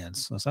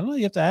Lions? I said, I don't know.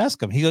 You have to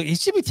ask him. He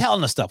should be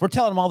telling us stuff. We're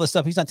telling him all this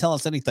stuff. He's not telling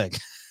us anything.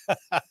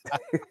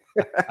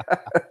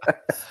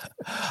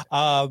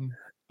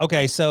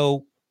 Okay,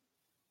 so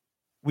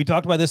we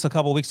talked about this a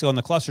couple of weeks ago on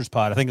the Clusters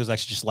pod. I think it was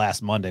actually just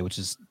last Monday, which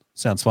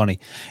sounds funny.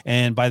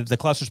 And by the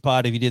Clusters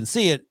pod, if you didn't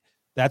see it,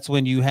 that's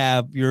when you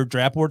have your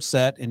draft board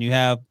set and you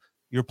have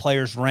your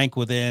players rank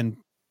within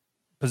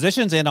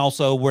positions and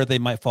also where they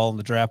might fall in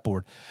the draft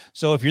board.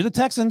 So if you're the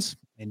Texans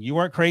and you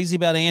weren't crazy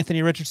about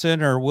Anthony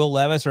Richardson or Will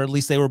Levis, or at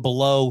least they were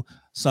below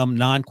some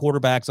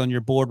non-quarterbacks on your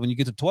board when you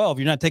get to 12,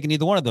 you're not taking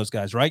either one of those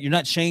guys, right? You're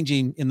not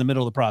changing in the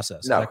middle of the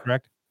process. No. Is that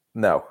correct?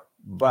 No,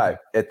 but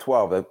at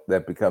 12,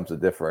 that becomes a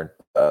different.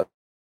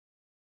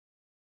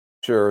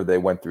 Sure, they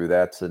went through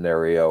that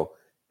scenario.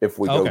 If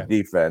we go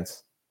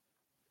defense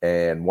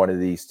and one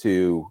of these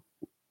two,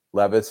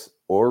 Levis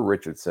or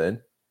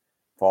Richardson,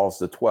 falls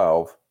to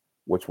 12,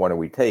 which one are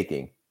we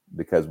taking?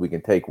 Because we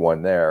can take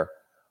one there.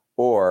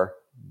 Or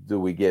do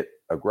we get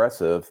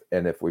aggressive?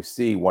 And if we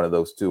see one of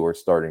those two are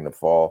starting to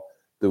fall,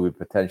 do we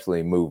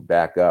potentially move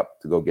back up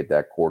to go get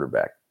that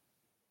quarterback?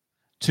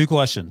 2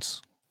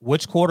 questions.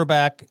 Which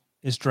quarterback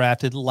is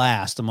drafted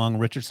last among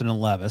Richardson and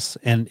Levis?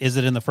 And is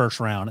it in the first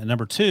round? And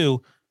number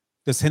 2,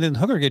 does Hendon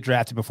Hooker get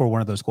drafted before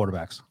one of those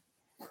quarterbacks?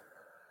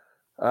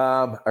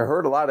 I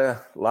heard a lot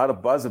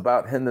of buzz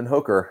about Hendon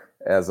Hooker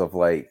as of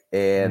late,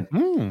 and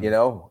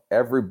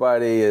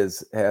everybody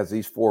has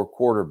these 4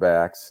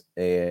 quarterbacks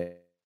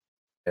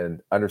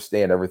and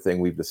understand everything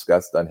we've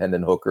discussed on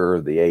Hendon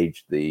Hooker, the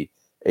age, the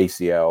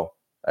ACL.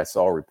 I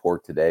saw a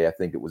report today. I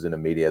think it was in the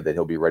media that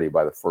he'll be ready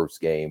by the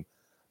first game,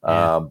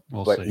 but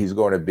see. He's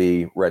going to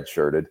be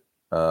redshirted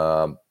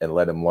and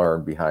let him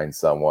learn behind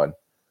someone.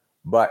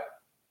 But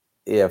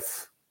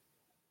if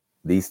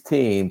these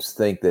teams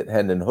think that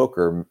Hendon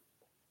Hooker,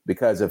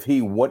 because if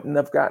he wouldn't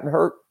have gotten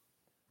hurt,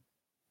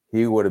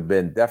 he would have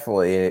been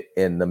definitely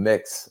in the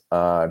mix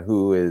on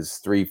who is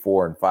 3,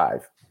 4, and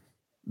 5,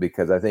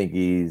 because I think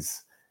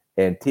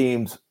and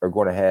teams are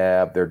going to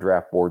have their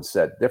draft board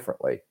set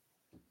differently.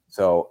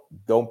 So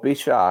don't be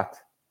shocked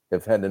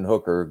if Hendon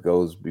Hooker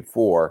goes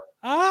before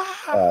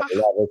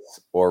Levis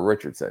or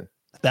Richardson.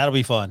 That'll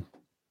be fun.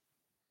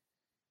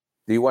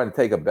 Do you want to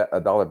take a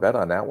dollar bet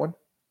on that one?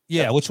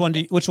 Yeah. Which one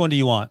do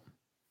you want?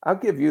 I'll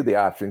give you the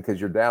option because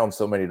you're down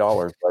so many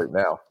dollars right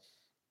now.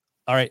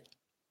 All right.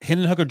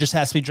 Hendon Hooker just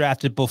has to be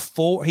drafted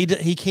before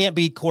he can't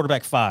be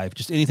quarterback 5,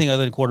 just anything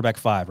other than quarterback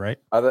 5, right?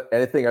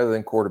 Anything other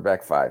than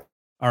quarterback 5.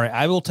 All right.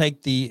 I will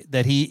take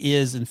that he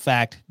is in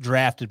fact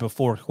drafted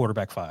before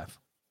quarterback 5.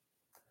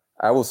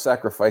 I will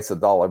sacrifice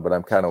 $1, but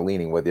I'm kind of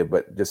leaning with you.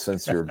 But just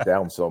since you're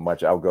down so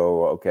much, I'll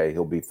go, okay,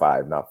 he'll be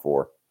 5, not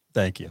 4.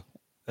 Thank you.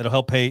 It'll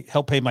help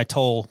pay my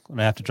toll when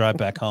I have to drive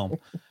back home.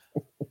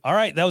 All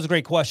right. That was a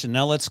great question.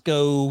 Now let's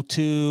go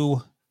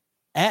to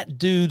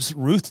 @Dudes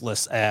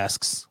Ruthless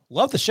asks,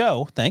 love the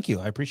show. Thank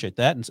you. I appreciate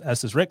that. And as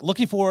says Rick,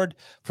 looking forward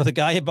for the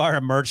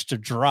Guyabara merch to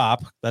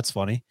drop. That's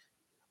funny.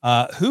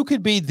 Who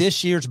could be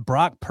this year's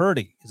Brock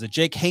Purdy? Is it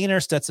Jake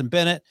Hayner, Stetson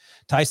Bennett,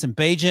 Tyson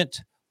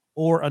Bagent,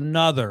 or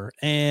another?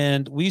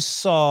 And we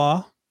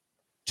saw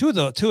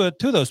two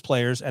of those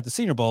players at the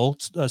Senior Bowl.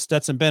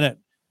 Stetson Bennett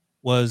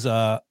was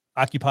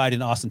occupied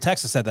in Austin,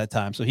 Texas at that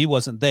time, so he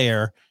wasn't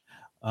there.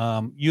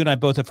 You and I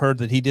both have heard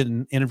that he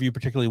didn't interview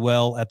particularly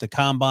well at the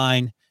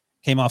combine,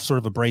 came off sort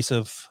of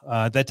abrasive.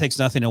 That takes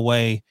nothing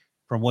away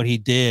from what he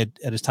did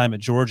at his time at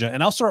Georgia.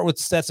 And I'll start with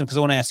Stetson because I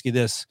want to ask you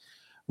this,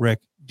 Rick.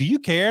 Do you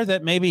care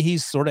that maybe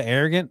he's sort of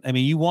arrogant? I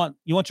mean, you want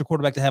your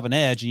quarterback to have an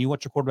edge, and you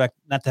want your quarterback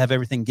not to have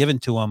everything given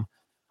to him.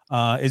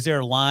 Is there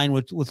a line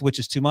with which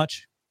is too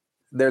much?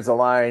 There's a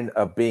line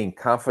of being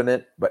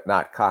confident but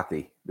not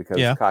cocky,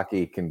 because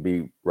cocky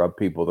can rub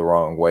people the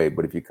wrong way.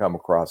 But if you come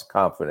across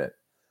confident,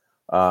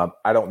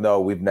 I don't know.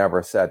 We've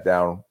never sat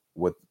down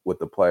with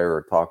the player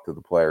or talked to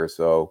the player,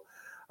 so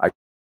I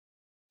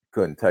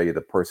couldn't tell you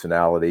the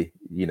personality.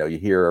 You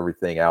hear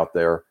everything out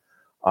there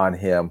on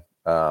him,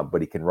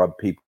 but he can rub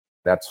people.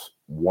 That's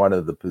one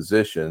of the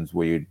positions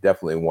where you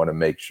definitely want to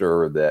make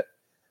sure that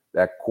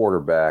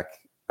quarterback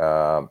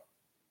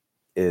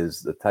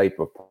is the type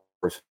of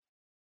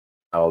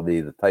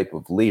personality, the type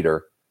of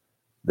leader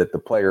that the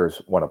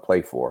players want to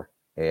play for.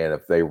 And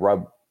if they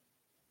rub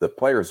the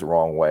players the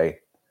wrong way,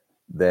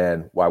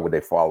 then why would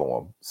they follow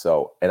him?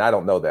 So, and I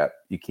don't know that.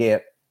 You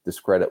can't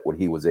discredit what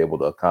he was able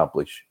to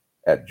accomplish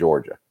at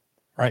Georgia.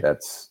 Right.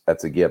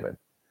 That's a given.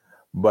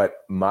 But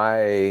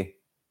I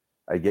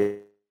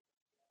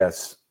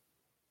guess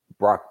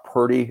Brock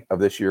Purdy of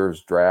this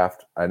year's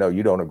draft, I know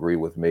you don't agree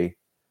with me,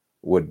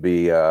 would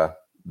be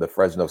the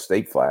Fresno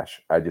State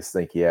Flash. I just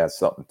think he has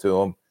something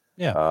to him.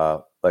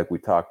 Yeah. Like we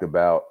talked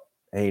about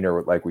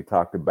Hayner, like we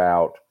talked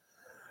about,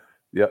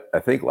 I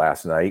think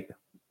last night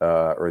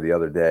or the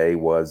other day,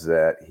 was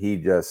that he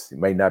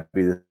may not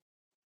be the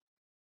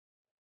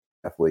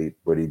athlete,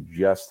 but he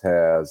just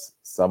has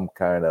some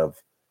kind of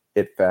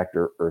it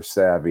factor or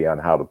savvy on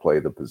how to play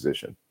the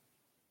position.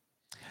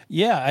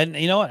 Yeah, and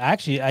you know what?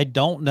 Actually, I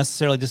don't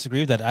necessarily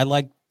disagree with that. I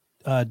like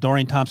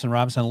Dorian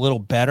Thompson-Robinson a little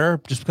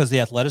better just because of the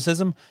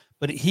athleticism,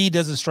 but he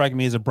doesn't strike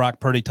me as a Brock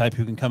Purdy type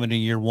who can come into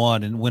year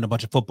one and win a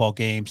bunch of football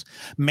games.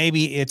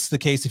 Maybe it's the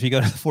case if you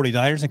go to the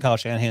 49ers and Kyle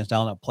Shanahan's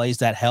down up plays,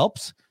 that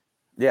helps.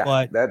 Yeah,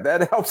 but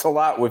that helps a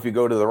lot if you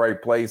go to the right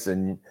place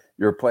and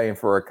you're playing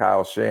for a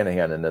Kyle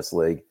Shanahan in this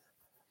league.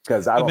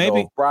 Because I don't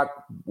know,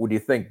 would you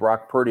think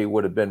Brock Purdy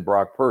would have been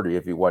Brock Purdy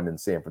if he wasn't in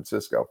San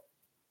Francisco?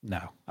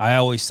 No.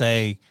 I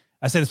say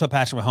this about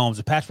Patrick Mahomes.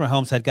 If Patrick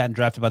Mahomes had gotten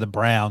drafted by the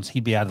Browns,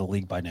 he'd be out of the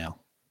league by now.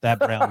 That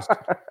Browns,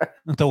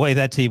 the way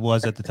that team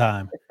was at the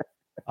time.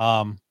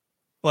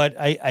 But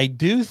I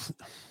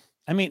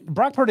mean,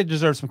 Brock Purdy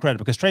deserves some credit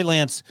because Trey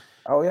Lance,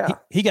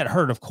 he got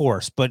hurt, of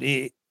course, but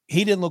he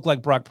didn't look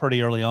like Brock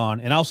Purdy early on.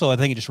 And also, I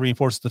think it just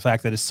reinforces the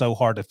fact that it's so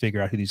hard to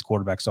figure out who these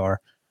quarterbacks are.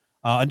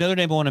 Another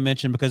name I want to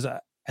mention, because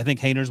I think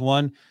Hayner's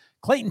one,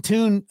 Clayton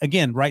Tune,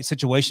 again, right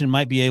situation,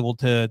 might be able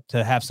to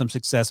have some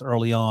success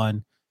early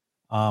on.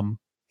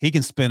 He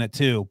can spin it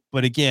too.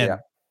 But again,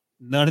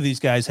 none of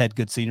these guys had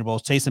good Senior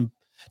Bowls. Tyson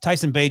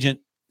Bagent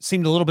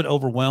seemed a little bit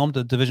overwhelmed,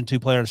 the Division II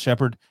player at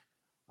Shepherd,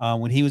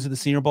 when he was at the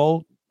Senior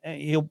Bowl.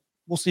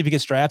 We'll see if he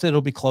gets drafted. It'll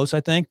be close,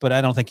 I think, but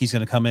I don't think he's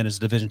going to come in as a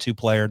Division II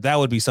player. That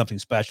would be something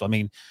special. I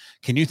mean,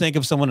 can you think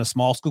of someone, a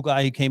small school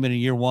guy who came in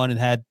year one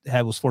and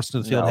was forced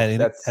to the field? No,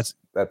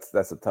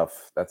 that's a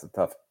tough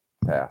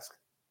task.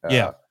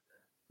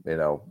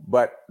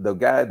 But the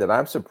guy that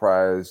I'm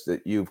surprised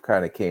that you've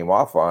kind of came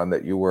off on,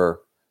 that you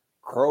were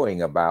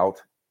crowing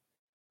about.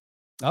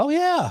 Oh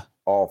yeah.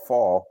 All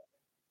fall,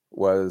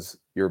 was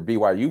your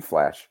BYU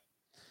Flash.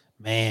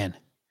 Man,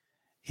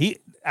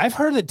 I've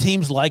heard that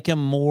teams like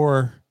him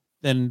more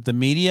than the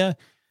media,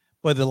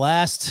 but the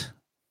last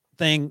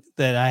thing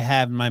that I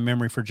have in my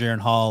memory for Jaron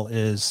Hall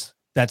is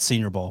that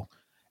Senior Bowl.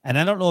 And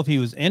I don't know if he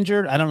was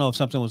injured. I don't know if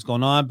something was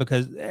going on,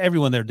 because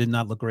everyone there did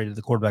not look great at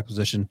the quarterback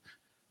position.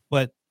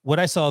 But what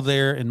I saw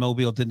there in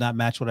Mobile did not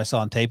match what I saw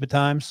on tape at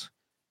times.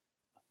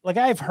 Like,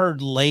 I've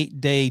heard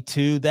late day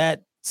too,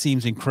 that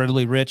seems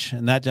incredibly rich,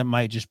 and that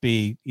might just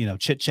be,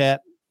 chit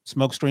chat,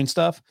 smoke screen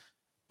stuff.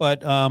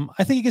 But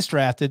I think he gets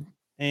drafted.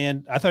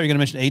 And I thought you were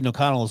going to mention Aiden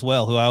O'Connell as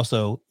well, who I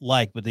also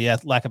like, but the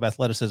lack of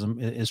athleticism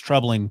is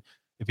troubling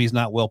if he's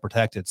not well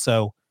protected.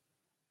 So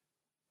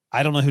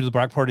I don't know who the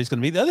Brock Purdy is going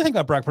to be. The other thing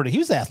about Brock Purdy, he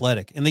was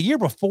athletic. And the year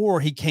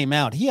before he came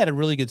out, he had a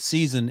really good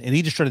season, and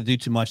he just tried to do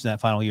too much in that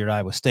final year at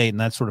Iowa State, and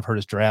that sort of hurt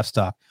his draft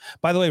stock.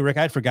 By the way, Rick,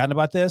 I'd forgotten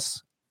about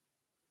this.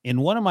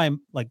 In one of my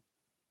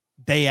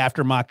day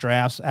after mock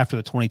drafts, after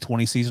the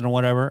 2020 season or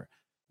whatever,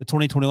 the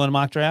 2021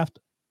 mock draft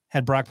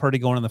had Brock Purdy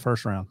going in the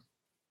first round.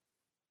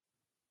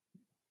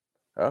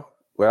 Oh,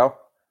 well,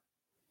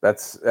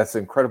 that's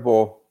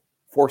incredible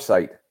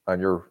foresight on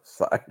your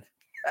side.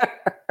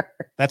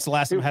 That's the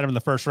last time I had him in the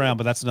first round,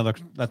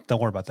 but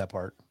don't worry about that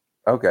part.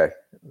 Okay.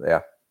 Yeah,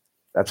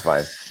 that's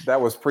fine.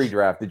 That was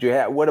pre-draft.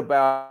 What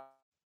about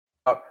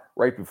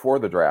right before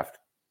the draft?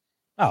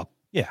 Oh,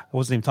 yeah. I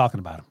wasn't even talking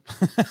about him.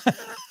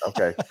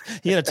 Okay.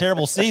 He had a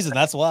terrible season.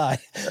 That's why.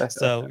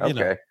 So,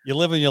 you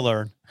live and you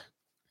learn.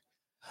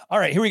 All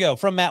right, here we go.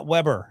 From Matt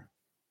Weber.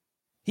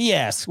 He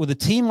asks, with a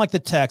team like the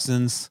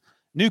Texans,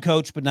 new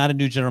coach, but not a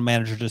new general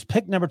manager, does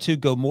pick number 2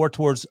 go more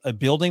towards a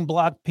building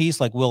block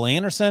piece like Will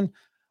Anderson,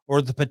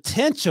 or the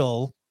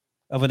potential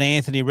of an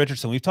Anthony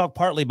Richardson? We've talked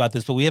partly about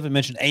this, but we haven't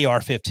mentioned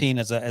AR-15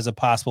 as a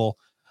possible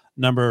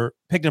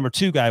pick number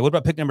 2 guy. What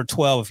about pick number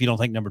 12 if you don't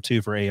think number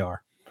 2 for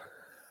AR?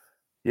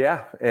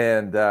 Yeah,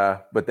 and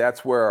but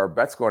that's where our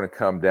bet's going to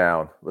come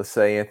down. Let's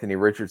say Anthony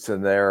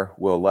Richardson there,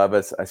 Will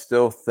Levis. I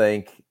still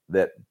think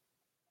that,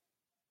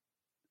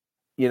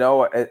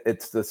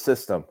 it's the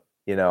system,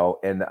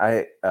 and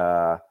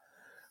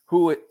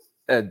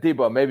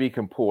Debo, maybe you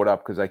can pull it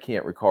up because I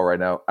can't recall right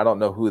now. I don't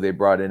know who they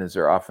brought in as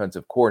their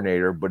offensive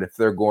coordinator, but if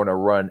they're going to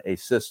run a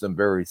system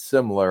very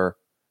similar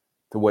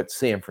to what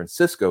San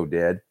Francisco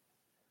did,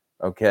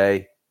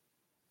 okay,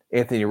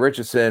 Anthony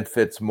Richardson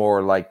fits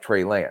more like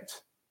Trey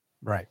Lance.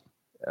 Right.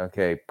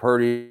 Okay.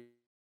 Purdy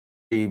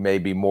may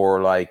be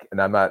more like,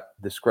 and I'm not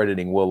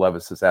discrediting Will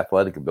Levis's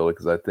athletic ability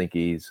because I think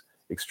he's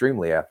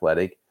extremely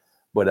athletic,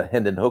 but a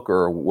Hendon Hooker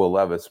or Will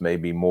Levis may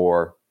be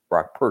more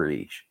Brock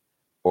Purdy-ish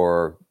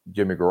or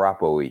Jimmy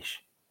Garoppolo-ish,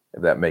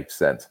 if that makes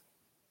sense.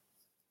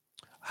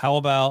 How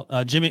about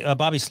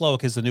Bobby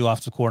Slowick is the new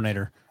offensive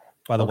coordinator,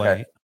 by the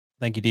way.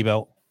 Thank you,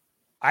 Debo.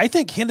 I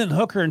think Hendon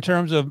Hooker, in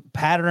terms of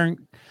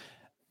pattern,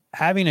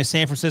 having a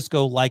San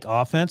Francisco-like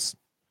offense,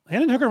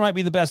 Hendon Hooker might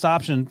be the best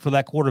option for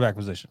that quarterback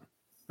position.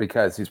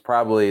 Because he's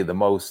probably the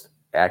most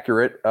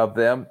accurate of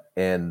them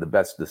and the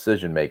best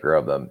decision maker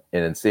of them.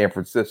 And in San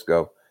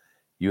Francisco,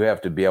 you have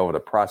to be able to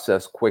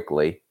process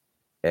quickly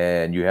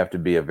and you have to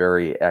be a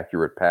very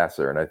accurate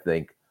passer. And I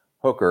think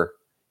Hooker,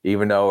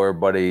 even though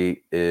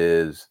everybody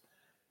is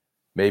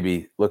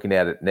maybe looking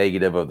at it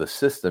negative of the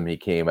system he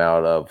came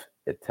out of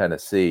at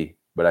Tennessee,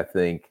 but I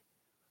think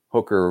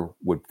Hooker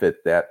would fit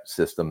that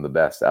system the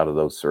best out of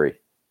those three.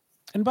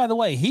 And by the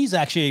way, he's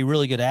actually a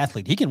really good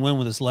athlete. He can win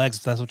with his legs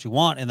if that's what you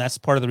want. And that's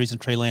part of the reason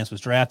Trey Lance was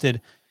drafted.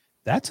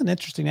 That's an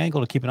interesting angle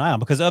to keep an eye on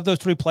because of those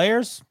 3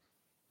 players,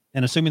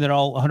 and assuming they're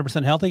all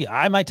 100% healthy,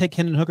 I might take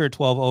Hendon Hooker at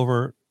 12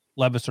 over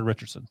Levis or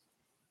Richardson.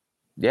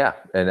 Yeah.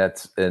 And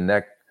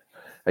that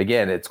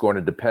again, it's going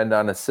to depend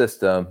on the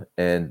system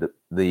and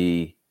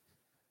the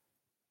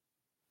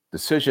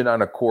decision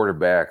on a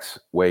quarterback's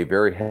weigh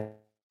very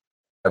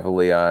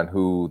heavily on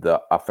who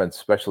the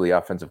especially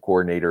offensive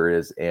coordinator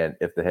is, and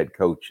if the head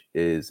coach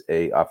is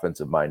a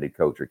offensive-minded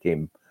coach or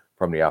came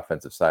from the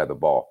offensive side of the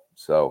ball.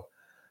 So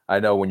I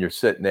know when you're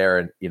sitting there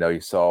and,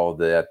 you saw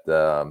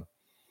that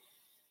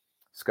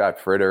Scott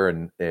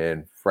Fritter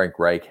and Frank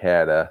Reich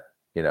had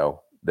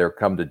their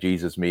come to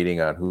Jesus meeting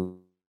on who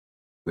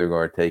they're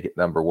going to take at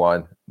number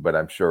 1, but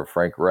I'm sure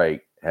Frank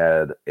Reich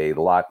had a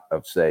lot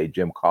of say.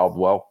 Jim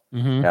Caldwell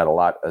had a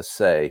lot of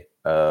say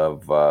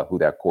of who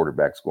that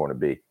quarterback's going to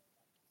be.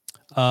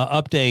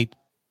 Update,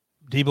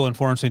 Debo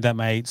informs me that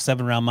my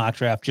 7-round mock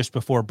draft just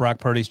before Brock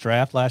Purdy's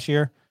draft last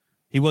year,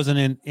 he wasn't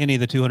in any of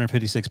the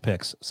 256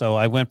 picks. So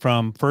I went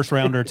from first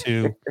rounder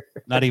to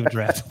not even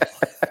draft.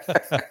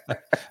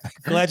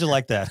 Glad you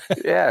like that.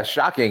 Yeah,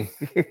 shocking.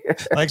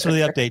 Thanks for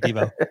the update,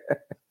 Debo.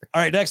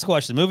 All right, next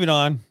question. Moving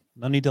on.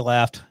 No need to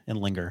laugh and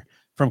linger.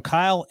 From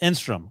Kyle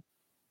Enstrom.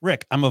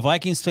 Rick, I'm a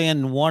Vikings fan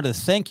and want to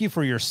thank you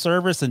for your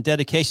service and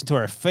dedication to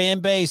our fan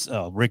base.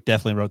 Oh, Rick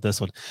definitely wrote this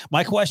one.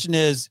 My question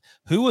is,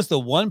 who was the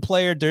one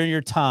player during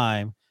your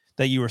time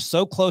that you were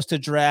so close to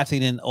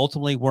drafting and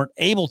ultimately weren't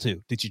able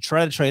to? Did you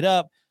try to trade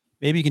up?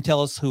 Maybe you can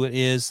tell us who it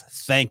is.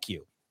 Thank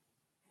you.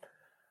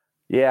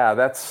 Yeah,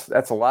 that's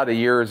a lot of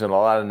years and a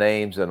lot of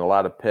names and a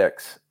lot of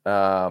picks.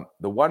 The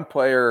one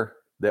player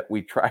that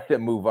we tried to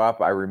move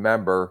up, I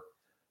remember,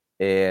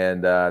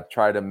 and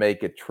try to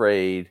make a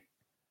trade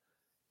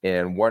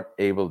and weren't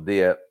able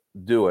to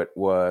do it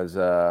was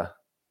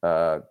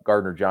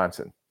Gardner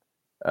Johnson.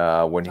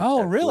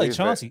 Really?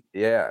 Chauncey?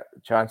 Yeah,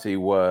 Chauncey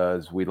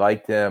we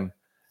liked him.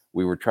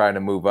 We were trying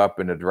to move up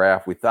in the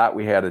draft. We thought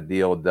we had a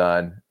deal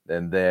done.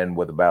 And then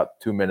with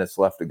about 2 minutes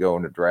left to go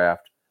in the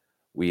draft,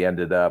 we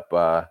ended up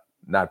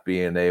not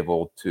being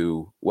able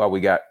to, we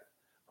got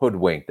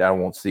hoodwinked. I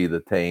won't see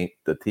the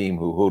team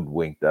who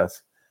hoodwinked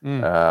us.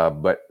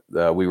 But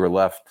we were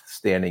left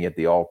standing at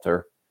the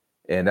altar.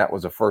 And that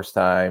was the first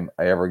time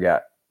I ever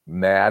got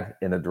mad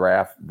in a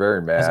draft,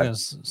 very mad. I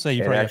was going to say,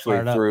 you probably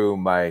actually threw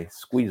my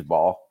squeeze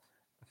ball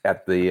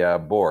at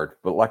the board.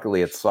 But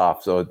luckily it's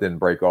soft, so it didn't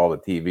break all the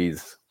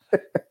TVs.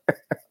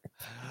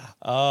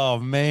 Oh,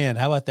 man.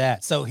 How about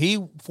that? So he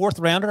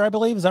 4th rounder, I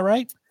believe. Is that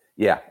right?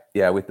 Yeah.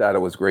 We thought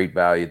it was great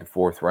value, the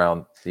 4th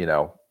round,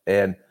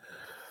 And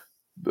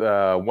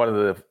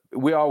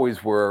we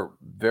always were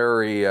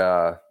very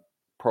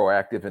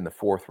proactive in the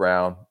 4th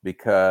round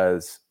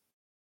because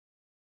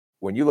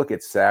when you look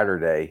at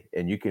Saturday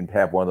and you can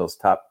have one of those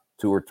top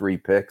 2 or 3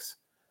 picks,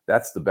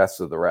 that's the best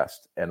of the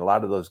rest. And a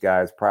lot of those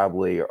guys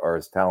probably are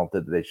as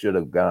talented as they should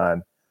have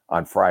gone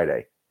on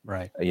Friday.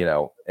 Right.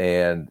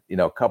 And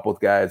a couple of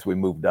guys we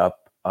moved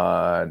up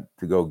on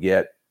to go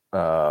get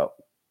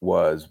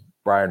was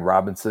Brian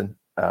Robinson,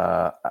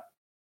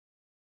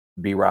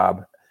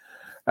 B-Rob,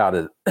 out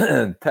of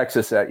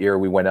Texas that year.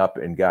 We went up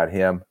and got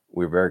him.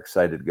 We were very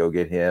excited to go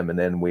get him. And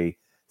then we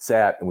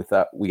sat and we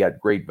thought we got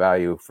great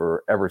value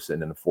for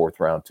Everson in the 4th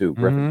round too,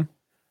 Griffin,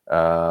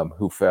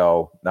 who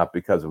fell not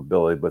because of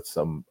ability, but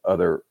some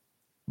other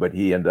but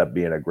he ended up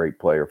being a great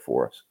player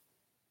for us.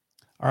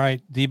 All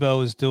right,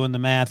 Debo is doing the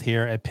math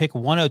here. At pick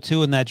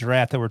 102 in that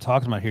draft that we're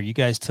talking about here, you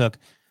guys took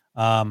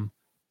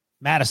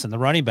Madison, the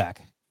running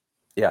back.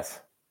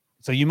 Yes.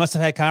 So you must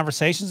have had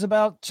conversations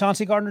about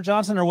Chauncey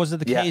Gardner-Johnson, or was it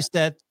the case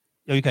that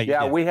okay?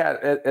 Yeah, we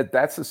had.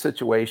 That's a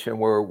situation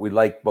where we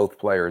liked both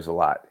players a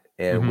lot,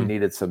 and we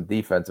needed some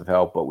defensive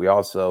help, but we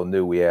also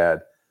knew we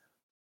had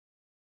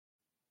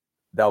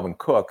Dalvin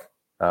Cook,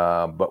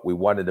 but we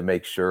wanted to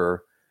make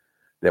sure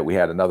that we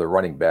had another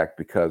running back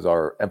because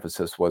our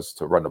emphasis was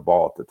to run the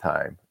ball at the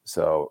time.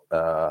 So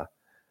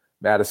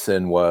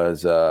Madison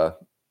was,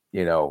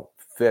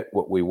 fit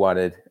what we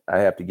wanted. I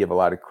have to give a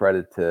lot of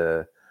credit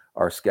to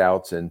our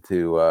scouts and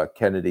to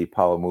Kennedy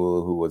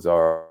Palomulu, who was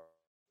our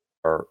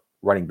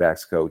running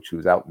backs coach,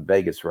 who's out in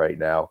Vegas right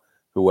now,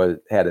 who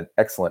had an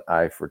excellent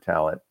eye for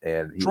talent.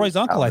 And Troy's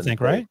uncle, I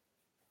think, right?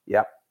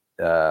 Yep.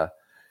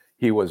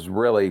 He was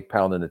really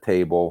pounding the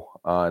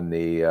table on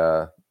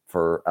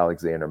for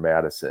Alexander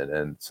Madison.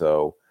 And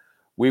so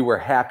we were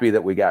happy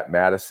that we got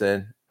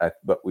Madison,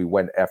 but we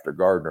went after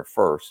Gardner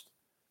first.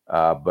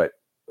 But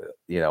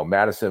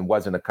Madison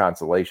wasn't a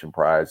consolation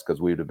prize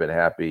because we would have been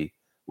happy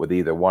with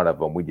either one of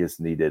them. We just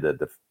needed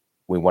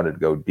we wanted to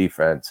go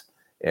defense.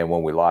 And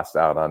when we lost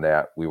out on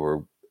that, we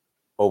were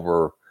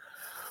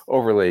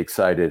overly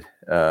excited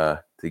to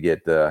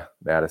get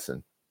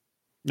Madison.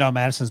 No,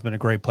 Madison's been a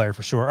great player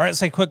for sure. All right, let's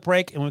take a quick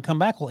break. And when we come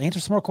back, we'll answer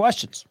some more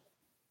questions.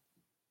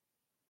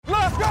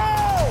 Let's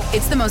go!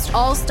 It's the most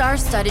all-star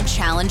studded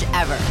challenge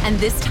ever. And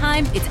this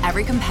time, it's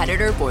every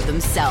competitor for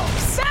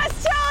themselves.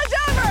 Best challenge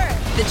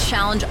ever! The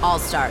Challenge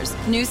All-Stars.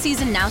 New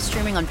season now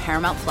streaming on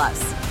Paramount+.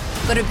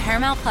 Go to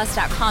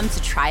ParamountPlus.com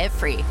to try it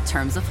free.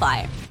 Terms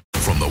apply.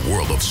 From the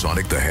world of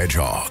Sonic the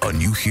Hedgehog, a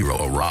new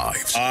hero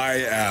arrives.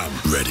 I am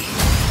ready.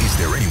 Is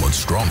there anyone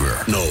stronger?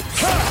 No.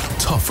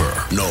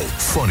 Tougher? No.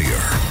 Funnier?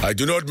 I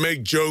do not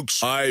make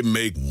jokes. I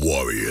make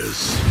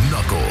warriors.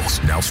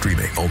 Knuckles, now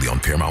streaming only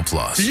on Paramount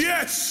Plus.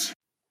 Yes!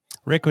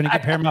 Rick, when you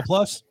get Paramount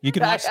Plus, you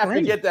can watch I have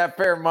to get that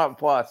Paramount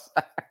Plus.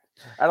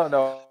 I don't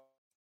know.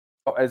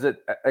 Is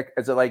it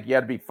like you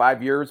had to be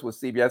 5 years with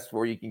CBS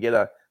before you can get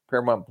a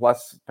Paramount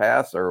Plus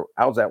pass, or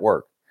how's that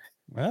work?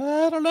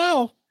 I don't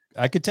know.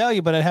 I could tell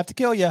you, but I'd have to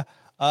kill you.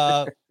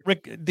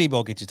 Rick, Debo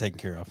will get you taken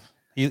care of.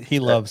 He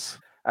loves.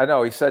 I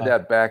know. He said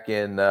that back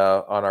in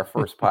on our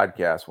first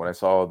podcast when I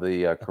saw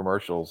the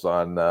commercials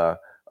on our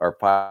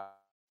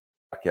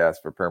podcast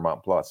for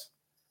Paramount Plus.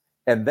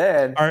 And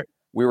then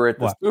we were at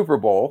the Super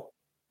Bowl,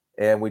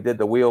 and we did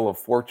the Wheel of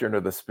Fortune or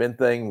the spin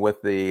thing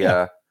with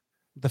the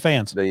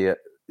fans.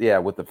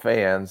 With the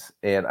fans,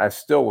 and I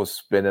still was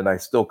spinning. I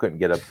still couldn't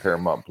get a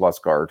Paramount Plus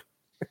card.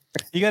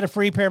 You got a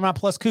free Paramount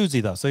Plus koozie,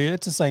 though, so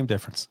it's the same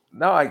difference.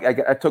 No,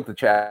 I took the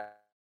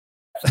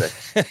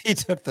chapstick. He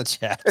took the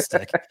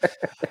chapstick.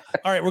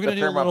 All right, we're going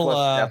to do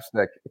a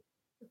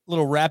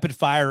little rapid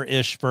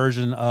fire-ish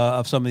version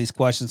of some of these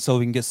questions so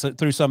we can get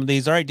through some of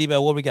these. All right,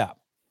 Debo, what do we got?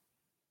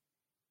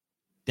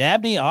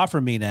 Dabney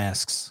Offermean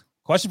asks,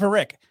 question for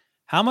Rick.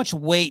 How much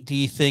weight do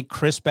you think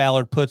Chris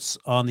Ballard puts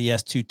on the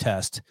S2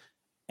 test?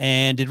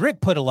 And did Rick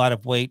put a lot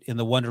of weight in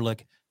the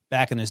Wonderlic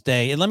back in his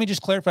day? And let me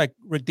just clarify,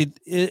 Rick,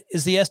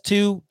 is the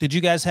S2, did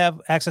you guys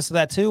have access to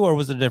that too, or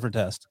was it a different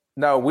test?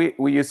 No, we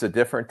used a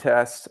different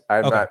test.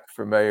 I'm not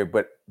familiar,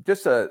 but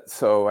just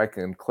so I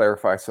can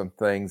clarify some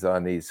things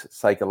on these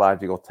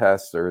psychological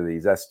tests or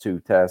these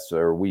S2 tests,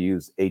 or we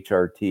use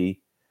HRT,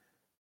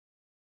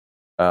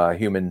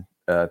 Human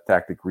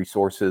Tactic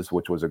Resources,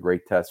 which was a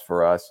great test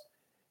for us,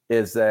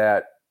 is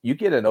that you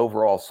get an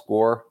overall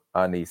score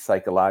on these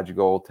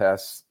psychological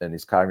tests and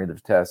these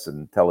cognitive tests and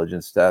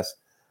intelligence tests,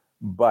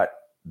 but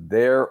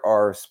there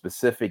are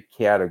specific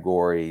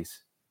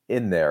categories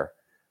in there.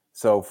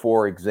 So,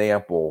 for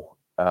example,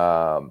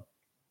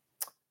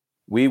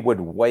 we would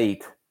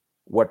weight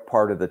what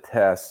part of the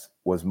test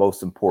was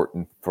most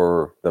important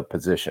for the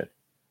position.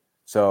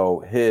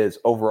 So his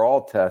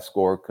overall test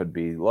score could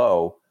be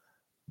low,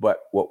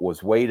 but what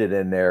was weighted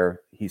in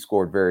there, he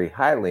scored very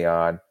highly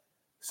on.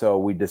 So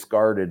we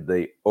discarded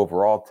the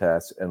overall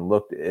test and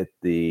looked at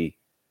the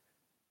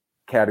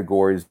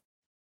categories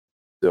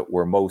that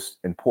were most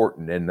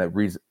important. And the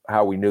reason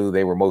how we knew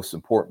they were most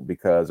important,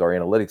 because our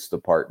analytics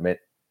department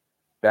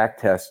back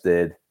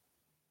tested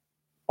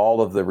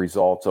all of the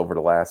results over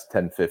the last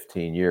 10,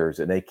 15 years,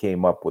 and they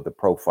came up with a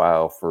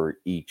profile for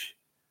each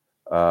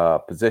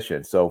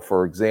position. So,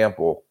 for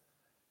example,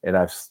 and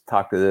I've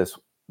talked to this,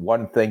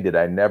 one thing that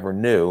I never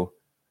knew,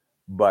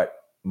 but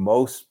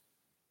most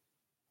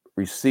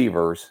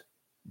receivers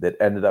that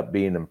ended up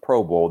being in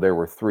Pro Bowl, there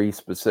were three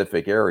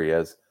specific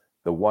areas.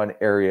 The one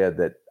area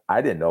that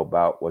I didn't know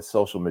about was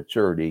social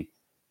maturity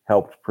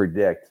helped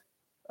predict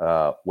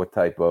what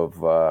type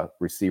of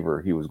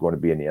receiver he was going to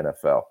be in the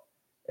NFL.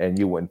 And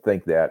you wouldn't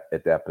think that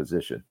at that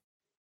position.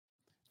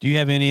 Do you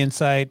have any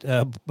insight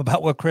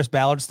about what Chris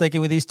Ballard's thinking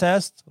with these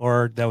tests,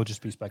 or that would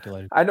just be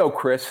speculated? I know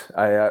Chris.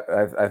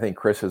 I think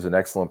Chris is an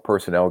excellent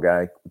personnel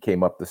guy.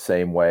 Came up the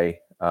same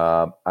way.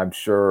 I'm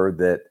sure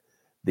that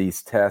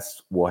these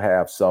tests will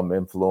have some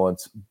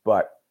influence,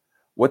 but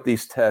what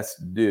these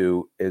tests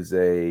do is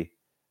they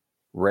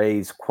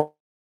raise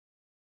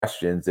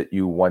questions that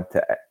you want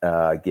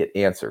to get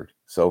answered.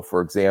 So,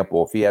 for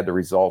example, if he had the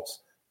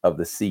results of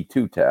the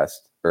C2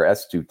 test or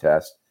S2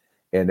 test,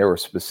 and there were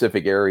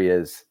specific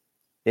areas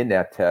in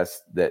that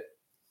test that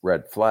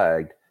red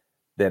flagged,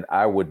 then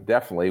I would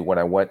definitely, when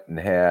I went and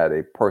had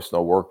a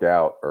personal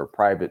workout or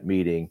private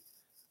meeting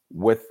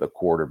with the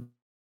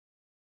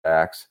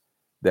quarterbacks,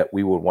 that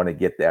we would want to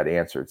get that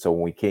answered. So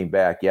when we came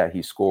back, yeah,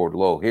 he scored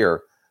low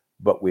here,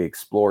 but we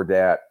explored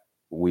that.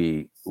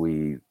 We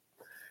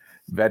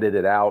vetted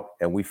it out,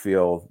 and we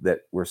feel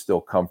that we're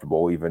still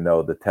comfortable, even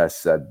though the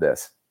test said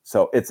this.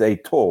 So it's a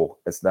tool.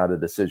 It's not a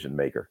decision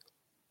maker.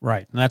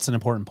 Right. And that's an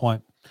important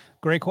point.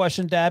 Great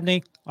question,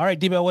 Dabney. All right,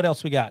 Debo, what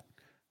else we got?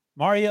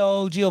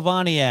 Mario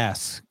Giovanni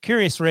asks,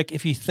 curious, Rick,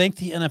 if you think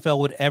the NFL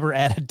would ever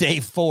add a day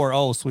 4.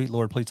 Oh, sweet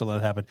Lord, please don't let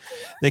it happen.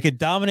 They could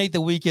dominate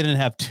the weekend and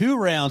have 2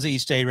 rounds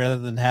each day rather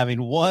than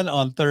having 1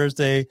 on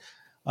Thursday,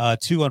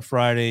 2 on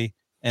Friday,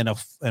 and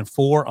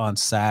 4 on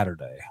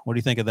Saturday. What do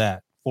you think of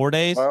that? 4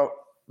 days? Well,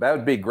 that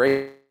would be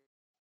great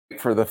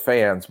for the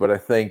fans, but I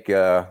think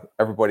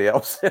everybody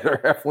else that are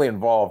definitely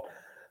involved.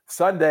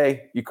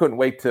 Sunday, you couldn't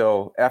wait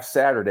till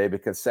Saturday,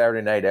 because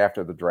Saturday night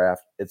after the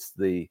draft, it's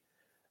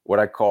what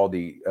I call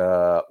the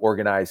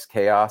organized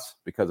chaos,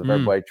 because of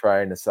everybody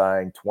trying to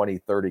sign 20,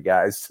 30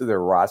 guys to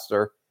their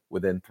roster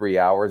within 3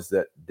 hours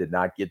that did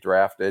not get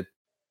drafted.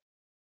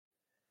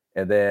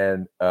 And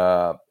then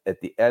at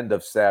the end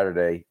of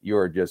Saturday,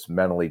 you're just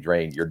mentally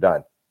drained. You're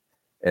done.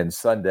 And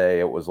Sunday,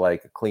 it was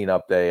like a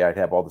cleanup day. I'd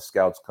have all the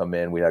scouts come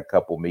in. We had a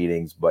couple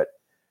meetings, but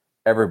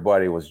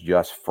everybody was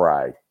just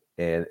fried,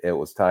 and it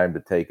was time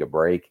to take a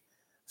break.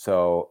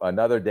 So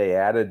another day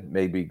added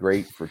may be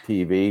great for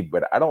TV,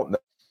 but I don't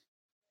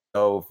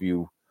know if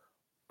you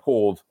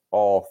pulled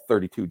all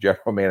 32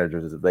 general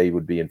managers, if they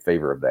would be in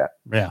favor of that.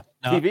 Yeah.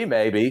 No. TV,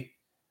 maybe.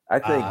 I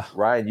think,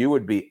 Ryan, you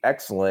would be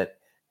excellent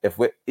if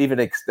we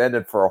even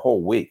extended for a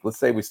whole week. Let's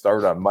say we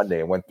started on Monday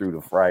and went through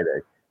to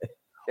Friday.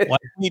 Why don't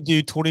we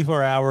do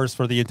 24 hours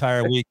for the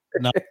entire week?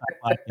 No,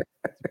 that's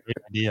a great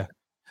idea.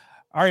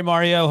 All right,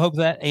 Mario, hope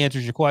that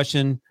answers your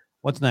question.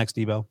 What's next,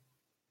 Debo?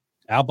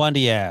 Al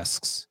Bundy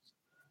asks,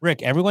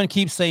 Rick, everyone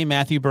keeps saying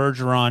Matthew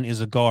Bergeron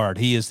is a guard.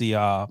 He is the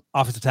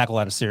offensive tackle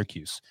out of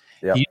Syracuse.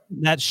 Yep.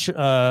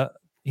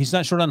 He's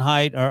not short on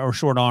height or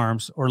short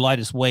arms or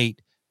lightest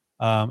weight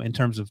in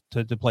terms of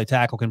to play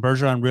tackle. Can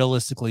Bergeron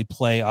realistically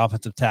play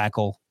offensive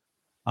tackle,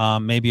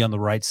 maybe on the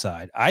right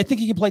side? I think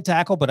he can play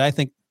tackle, but I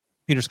think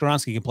Peter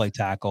Skoronski can play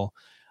tackle.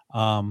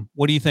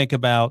 What do you think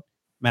about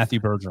Matthew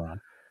Bergeron?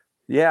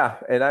 Yeah,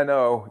 and I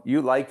know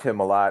you liked him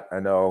a lot. I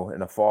know in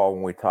the fall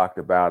when we talked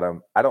about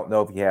him, I don't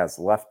know if he has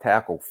left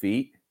tackle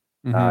feet.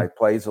 He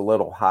plays a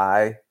little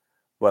high,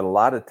 but a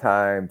lot of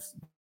times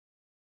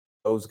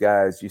those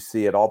guys, you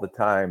see it all the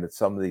time at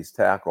some of these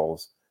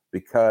tackles,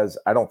 because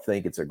I don't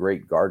think it's a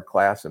great guard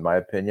class, in my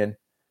opinion.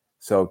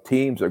 So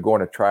teams are going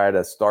to try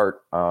to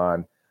start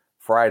on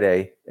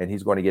Friday, and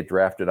he's going to get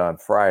drafted on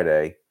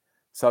Friday.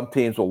 Some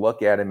teams will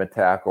look at him at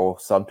tackle.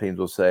 Some teams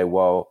will say,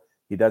 well,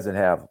 he doesn't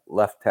have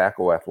left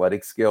tackle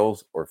athletic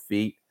skills or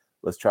feet.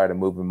 Let's try to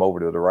move him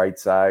over to the right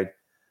side.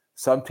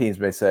 Some teams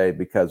may say,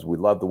 because we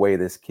love the way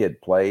this kid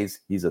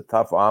plays, he's a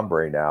tough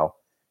hombre now,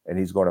 and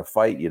he's going to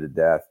fight you to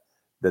death,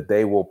 that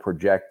they will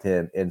project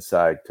him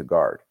inside to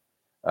guard.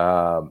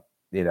 I'm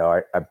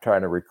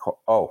trying to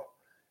recall.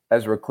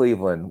 Ezra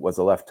Cleveland was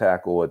a left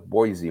tackle at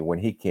Boise when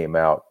he came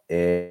out,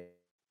 and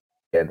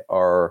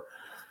our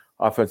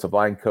offensive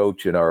line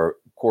coach and our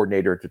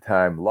coordinator at the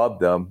time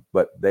loved him,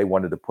 but they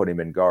wanted to put him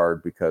in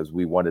guard because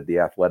we wanted the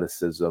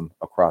athleticism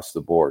across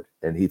the board,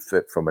 and he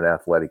fit from an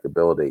athletic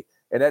ability.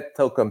 And that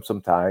took him some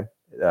time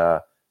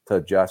to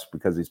adjust,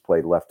 because he's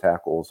played left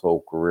tackle his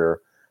whole career.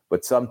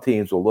 But some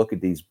teams will look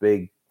at these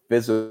big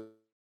physical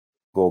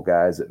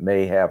guys that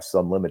may have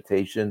some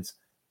limitations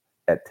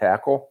at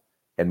tackle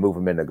and move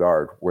them into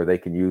guard, where they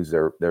can use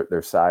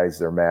their size,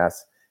 their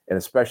mass, and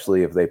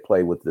especially if they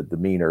play with the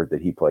demeanor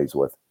that he plays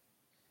with.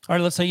 All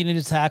right, let's say you need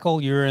to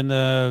tackle. You're in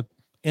the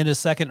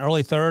second,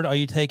 early third. Are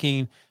you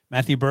taking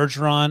Matthew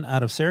Bergeron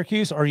out of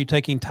Syracuse, or are you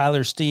taking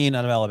Tyler Steen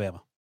out of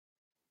Alabama?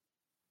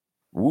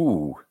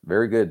 Ooh,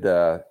 very good.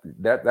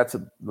 That's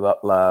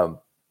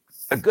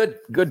a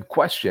good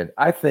question.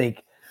 I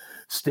think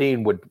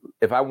Steen would,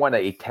 if I want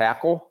a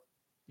tackle,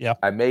 yeah,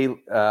 I may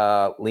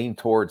lean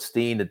towards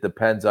Steen. It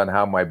depends on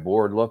how my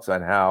board looks,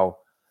 on how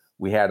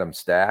we had them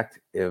stacked.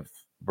 If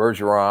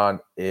Bergeron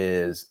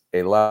is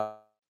a level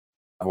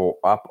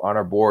up on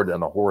our board,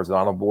 on a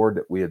horizontal board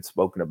that we had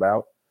spoken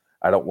about,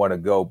 I don't want to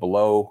go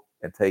below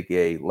and take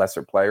a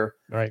lesser player.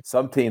 Right.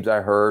 Some teams I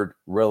heard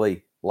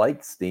really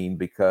like Steen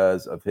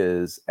because of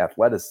his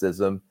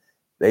athleticism.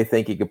 They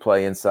think he can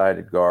play inside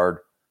at guard.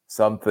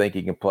 Some think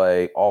he can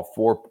play all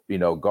four,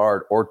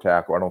 guard or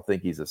tackle. I don't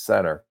think he's a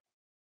center.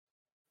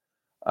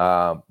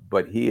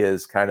 But he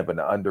is kind of an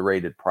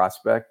underrated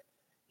prospect.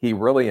 He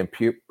really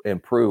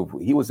improved.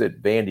 He was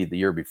at Vandy the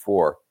year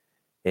before.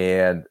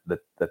 And the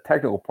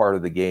technical part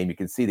of the game, you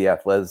can see the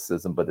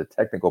athleticism, but the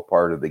technical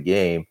part of the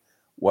game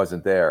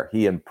wasn't there.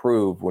 He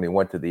improved when he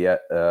went to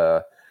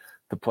to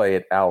play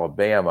at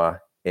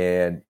Alabama,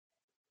 and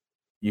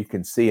you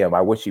can see him.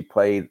 I wish he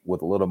played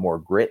with a little more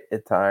grit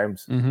at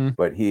times,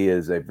 but he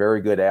is a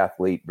very good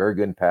athlete, very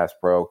good in pass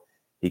pro.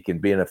 He can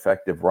be an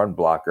effective run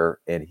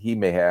blocker, and he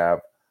may have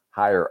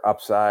higher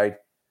upside,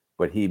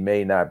 but he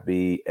may not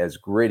be as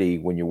gritty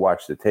when you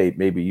watch the tape.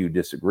 Maybe you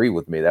disagree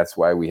with me. That's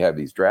why we have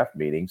these draft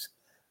meetings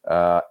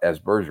as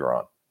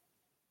Bergeron.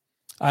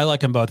 I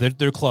like them both.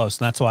 They're close,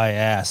 and that's why I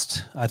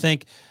asked. I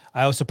think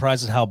I was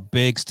surprised at how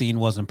big Steen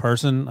was in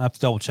person. I have to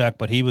double check,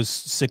 but he was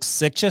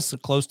 6'6",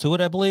 close to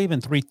it, I believe,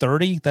 and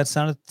 330. That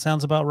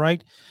sounds about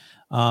right.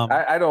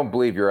 I don't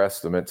believe your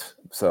estimate.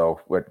 So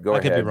go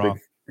ahead. I could be wrong.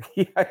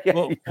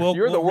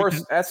 You're the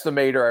worst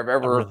estimator I've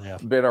ever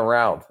been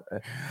around.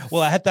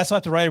 Well, that's why I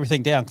have to write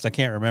everything down because I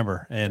can't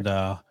remember. And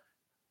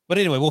but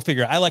anyway, we'll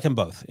figure it. I like them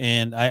both,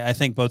 and I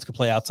think both could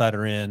play outside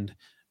or in.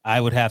 I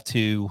would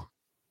probably,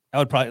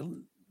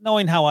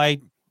 knowing how I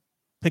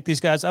pick these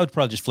guys, I would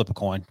probably just flip a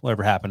coin.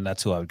 Whatever happened,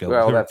 that's who I would go.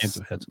 Well, that's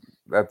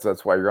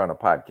why you're on a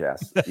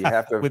podcast. You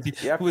have to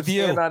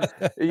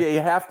you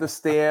have to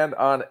stand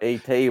on a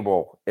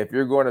table if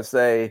you're going to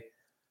say,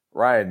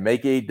 Ryan,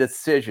 make a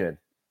decision.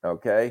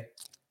 Okay.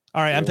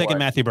 All right, I'm taking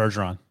Matthew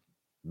Bergeron.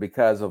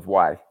 Because of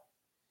why?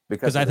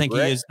 Because I think he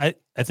is. I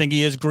think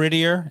he is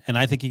grittier, and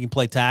I think he can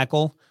play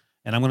tackle.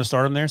 And I'm going to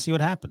start him there and see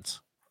what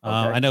happens. Okay.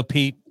 I know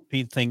Pete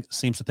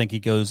seems to think he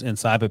goes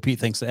inside, but Pete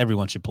thinks that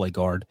everyone should play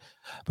guard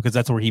because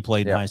that's where he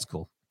played in high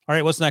school. All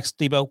right, what's next,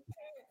 Debo?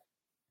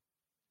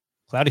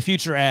 Cloudy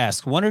Future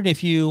asks, wondered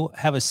if you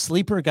have a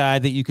sleeper guy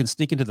that you can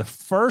sneak into the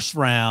first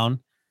round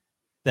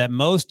that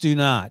most do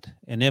not,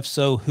 and if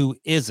so, who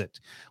is it?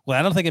 Well,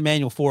 I don't think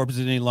Emmanuel Forbes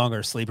is any longer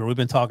a sleeper. You've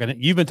been talking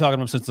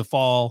to him since the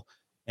fall,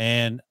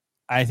 and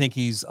I think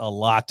he's a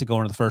lot to go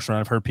into the first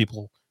round. I've heard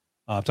people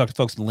talk to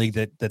folks in the league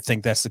that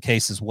think that's the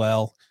case as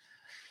well.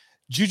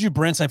 Juju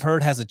Brents, I've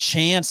heard, has a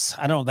chance.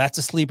 I don't know. That's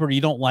a sleeper. You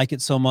don't like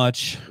it so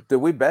much. Did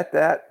we bet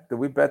that? Did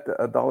we bet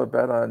a dollar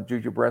bet on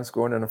Juju Brents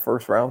going in the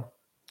first round?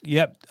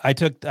 Yep. I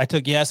took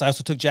yes. I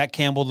also took Jack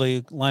Campbell,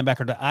 the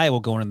linebacker to Iowa,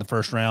 going in the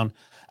first round.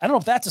 I don't know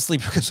if that's a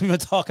sleeper because we've been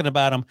talking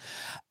about him.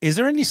 Is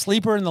there any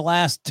sleeper in the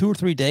last 2 or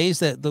 3 days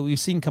that we've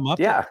seen come up?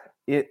 Yeah.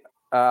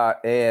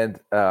 I'm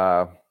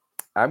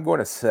going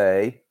to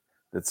say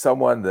that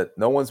someone that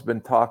no one's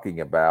been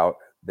talking about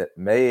that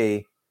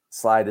may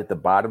slide at the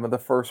bottom of the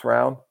first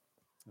round.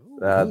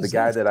 The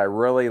guy that I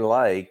really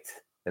liked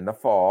in the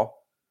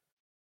fall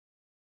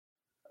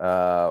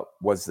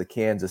was the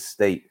Kansas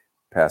State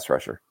pass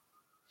rusher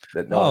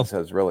that no one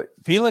has really.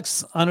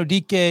 Felix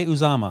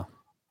Anudike-Uzomah.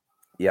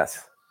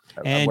 Yes.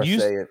 And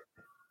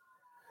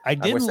I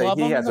didn't love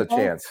him. He has a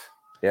chance.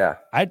 Yeah.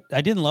 I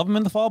didn't love him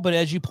in the fall, but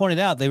as you pointed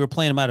out, they were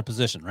playing him out of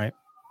position, right?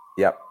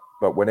 Yep.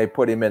 But when they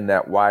put him in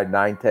that wide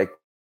 9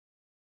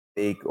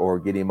 technique or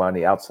get him on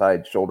the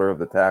outside shoulder of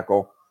the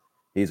tackle,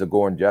 he's a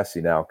Goran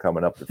Jesse now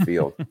coming up the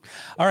field.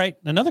 All right.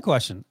 Another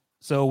question.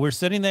 So we're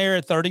sitting there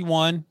at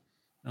 31,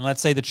 and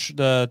let's say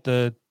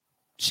the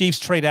Chiefs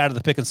trade out of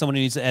the pick and someone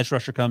who needs an edge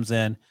rusher comes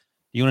in.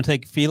 Do you want to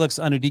take Felix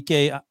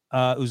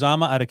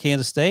Anudike-Uzomah out of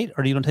Kansas State,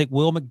 or do you want to take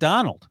Will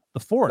McDonald, the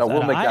fourth, out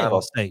of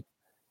Iowa State?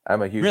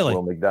 I'm a huge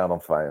Will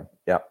McDonald fan.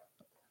 Yep.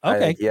 Okay. I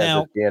think he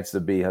has a chance to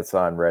be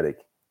Hassan Reddick.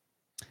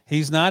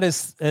 He's not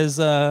as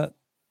doesn't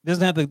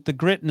have the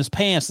grit in his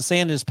pants, the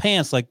sand in his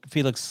pants like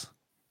Felix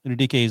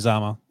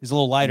Anudike-Uzomah. He's a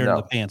little lighter in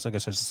the pants, I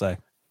guess I should say.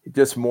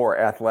 Just more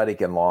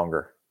athletic and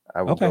longer.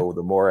 I would go with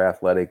the more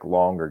athletic,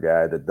 longer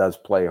guy that does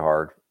play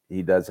hard.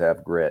 He does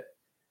have grit.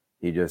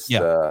 He just,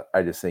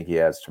 I just think he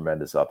has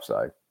tremendous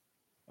upside.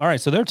 All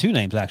right, so there are 2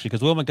 names actually,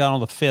 because Will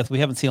McDonald, the 5th. We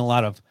haven't seen a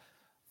lot of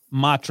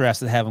mock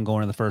drafts that have him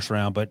going in the first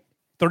round, but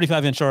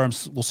 35-inch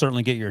arms will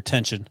certainly get your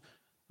attention.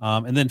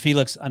 And then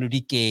Felix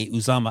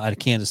Anudike-Uzomah out of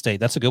Kansas State.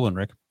 That's a good one,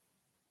 Rick.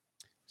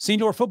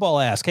 Senior Football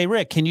asks, hey,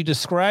 Rick, can you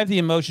describe the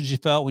emotions you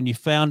felt when you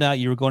found out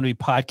you were going to be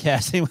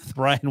podcasting with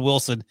Ryan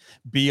Wilson?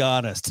 Be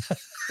honest.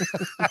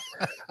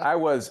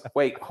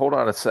 Hold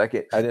on a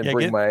second. I didn't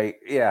bring my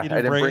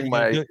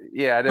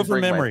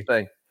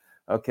thing.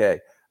 Okay.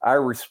 I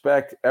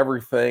respect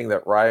everything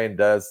that Ryan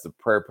does to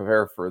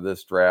prepare for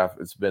this draft.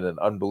 It's been an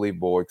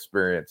unbelievable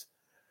experience.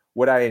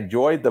 What I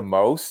enjoyed the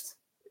most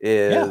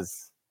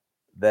is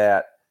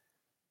that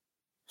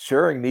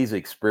sharing these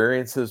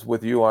experiences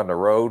with you on the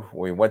road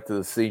when we went to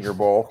the Senior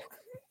Bowl,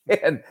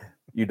 and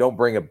you don't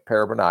bring a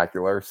pair of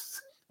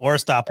binoculars or a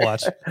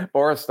stopwatch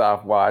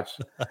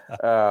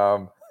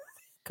to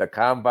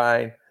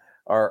combine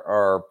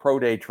our pro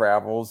day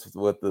travels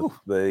with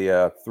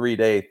the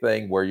 3-day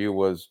thing where you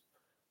was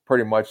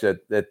pretty much at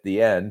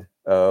the end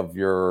of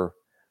your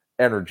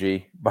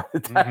energy by the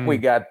time we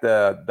got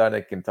done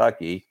in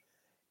Kentucky.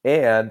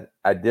 And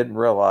I didn't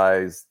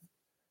realize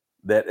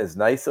that as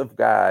nice of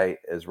guy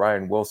as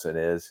Ryan Wilson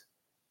is,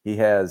 he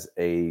has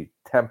a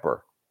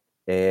temper.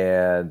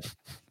 And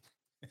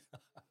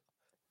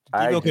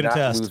I did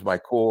not lose my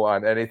cool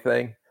on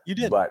anything. You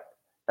did. But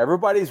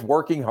everybody's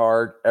working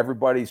hard.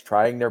 Everybody's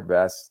trying their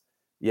best.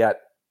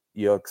 Yet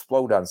you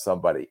explode on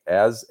somebody.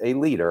 As a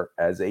leader,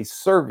 as a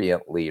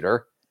servient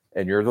leader,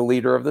 and you're the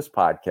leader of this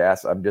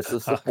podcast. I'm just a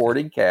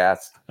supporting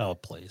cast. Oh,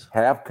 please.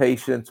 Have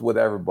patience with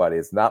everybody.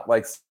 It's not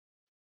like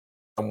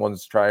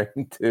someone's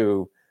trying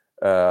to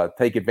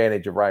take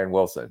advantage of Ryan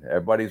Wilson.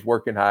 Everybody's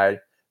working hard.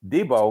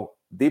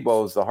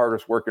 Debo's the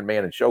hardest working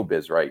man in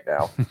showbiz right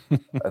now.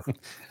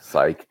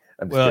 Psych.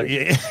 Well,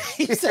 yeah,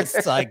 he said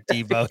psych,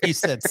 Debo. He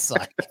said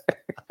psych.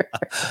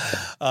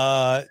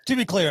 To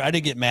be clear, I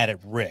didn't get mad at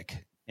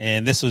Rick.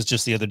 And this was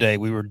just the other day.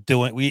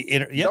 Don't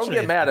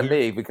get mad at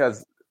me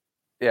because,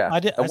 I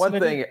did. I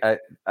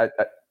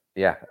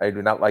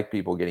do not like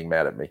people getting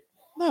mad at me.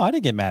 No, I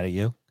didn't get mad at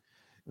you.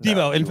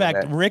 Debo, in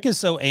fact, Rick is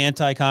so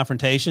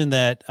anti-confrontation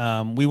that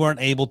we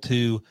weren't able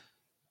to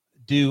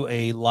do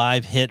a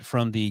live hit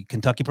from the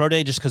Kentucky Pro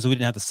Day just because we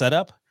didn't have the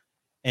setup.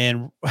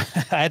 And I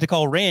had to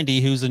call Randy,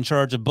 who's in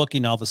charge of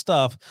booking all the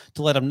stuff,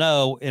 to let him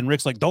know. And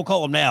Rick's like, don't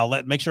call him now.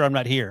 Make sure I'm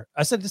not here.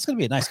 I said, this is going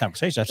to be a nice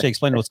conversation. I should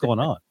explain what's going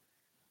on.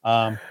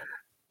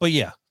 But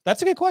yeah,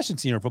 that's a good question,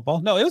 Senior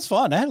Football. No, it was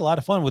fun. I had a lot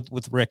of fun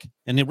with Rick.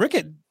 And then Rick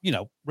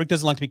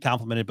doesn't like to be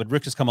complimented, but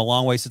Rick has come a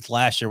long way since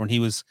last year when he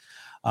was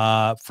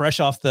fresh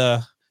on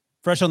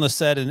the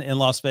set in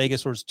Las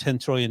Vegas where it's 10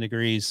 trillion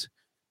degrees.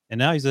 And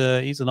now he's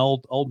an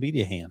old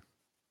media hand.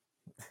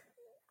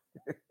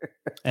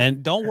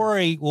 And don't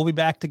worry, we'll be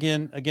back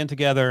again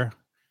together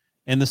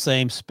in the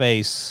same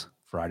space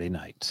Friday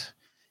night.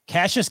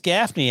 Cassius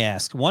Gaffney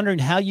asked, wondering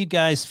how you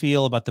guys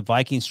feel about the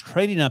Vikings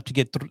trading up to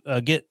get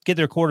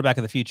their quarterback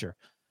of the future,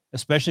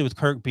 especially with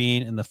Kirk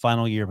being in the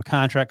final year of a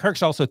contract.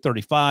 Kirk's also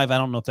 35. I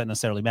don't know if that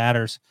necessarily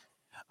matters.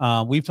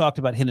 We've talked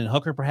about Hendon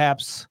Hooker,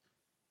 perhaps.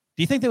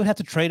 Do you think they would have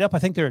to trade up? I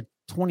think they're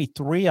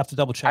 23. I have to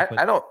double check.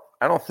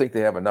 I don't think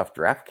they have enough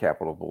draft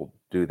capital to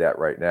do that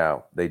right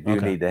now. They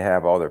do need to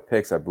have all their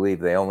picks. I believe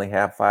they only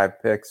have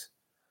 5 picks,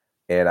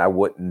 and I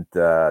wouldn't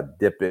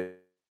dip it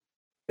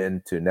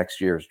into next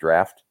year's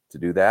draft to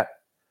do that.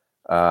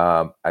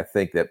 I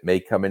think that may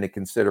come into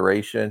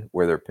consideration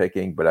where they're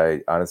picking, but I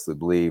honestly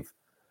believe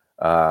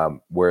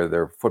where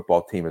their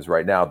football team is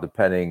right now,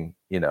 depending,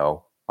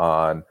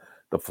 on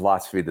the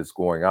philosophy that's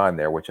going on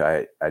there, which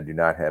I do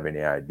not have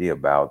any idea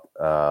about.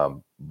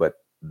 But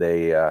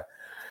they have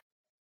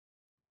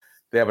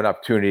an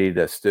opportunity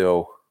to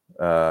still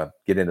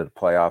get into the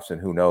playoffs, and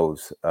who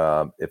knows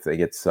if they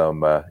get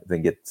some of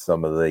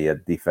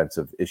the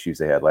defensive issues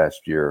they had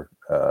last year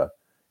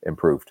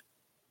improved.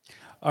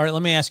 All right,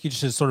 let me ask you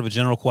just sort of a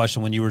general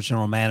question. When you were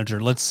general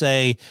manager, let's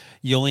say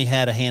you only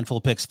had a handful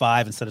of picks,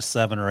 5 instead of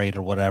 7 or 8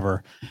 or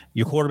whatever.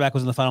 Your quarterback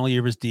was in the final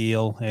year of his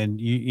deal, and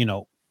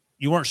you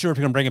weren't sure if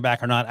you're going to bring it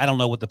back or not. I don't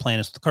know what the plan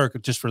is with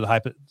Kirk, just for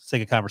the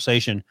sake of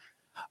conversation.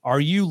 Are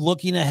you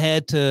looking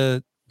ahead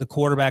to the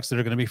quarterbacks that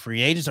are going to be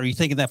free agents? Are you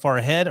thinking that far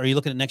ahead? Are you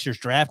looking at next year's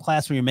draft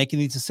class when you're making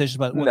these decisions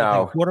about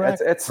quarterback?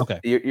 It's okay.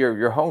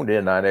 You're honed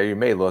in on it. You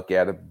may look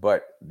at it,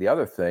 but the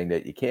other thing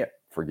that you can't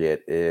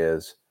forget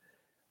is,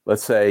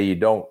 let's say you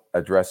don't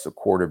address the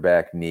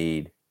quarterback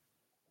need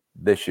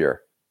this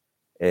year,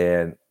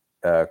 and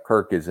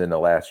Kirk is in the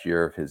last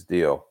year of his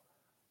deal,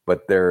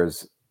 but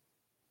there's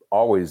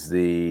always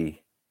the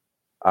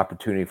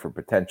opportunity for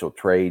potential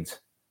trades.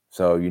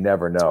 So you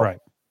never know. Right.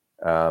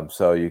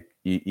 So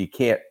you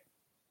can't.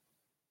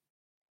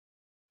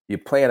 You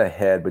plan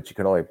ahead, but you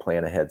can only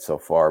plan ahead so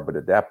far. But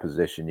at that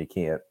position, you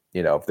can't,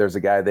 if there's a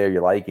guy there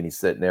you like and he's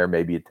sitting there,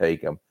 maybe you take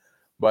him.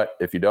 But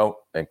if you don't,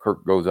 and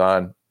Kirk goes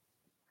on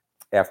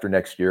after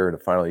next year in the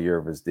final year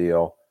of his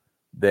deal,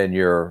 then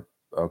you're,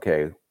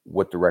 okay,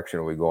 what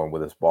direction are we going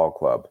with this ball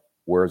club?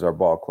 Where's our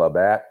ball club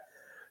at?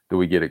 Do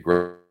we get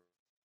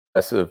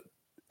aggressive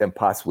and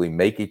possibly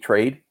make a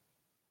trade?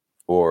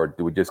 Or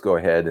do we just go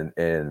ahead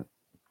and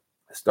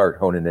start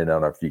honing in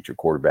on our future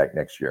quarterback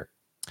next year?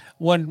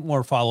 One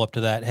more follow-up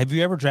to that. Have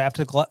you ever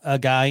drafted a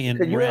guy in?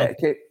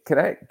 Can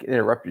I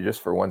interrupt you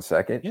just for 1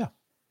 second? Yeah.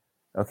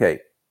 Okay.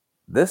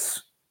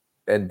 This,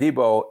 and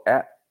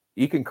Debo,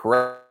 you can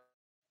correct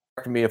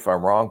me if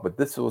I'm wrong, but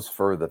this was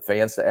for the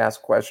fans to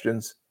ask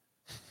questions.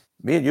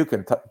 Me and you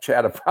can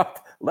chat about.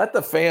 Let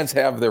the fans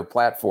have their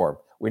platform.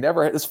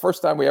 This is the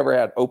first time we ever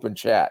had open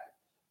chat,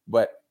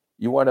 but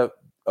you want to.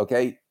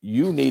 Okay,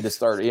 you need to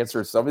start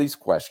answering some of these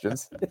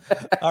questions.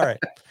 All right.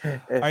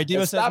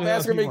 Debo, stop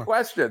asking me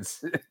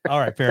questions. All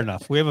right, fair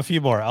enough. We have a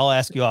few more. I'll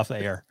ask you off the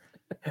air.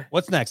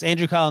 What's next?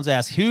 Andrew Collins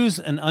asks, who's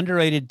an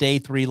underrated day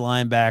 3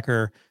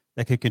 linebacker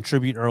that could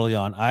contribute early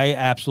on? I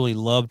absolutely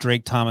love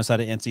Drake Thomas out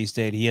of NC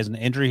State. He has an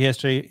injury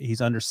history.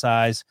 He's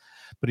undersized,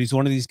 but he's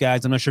one of these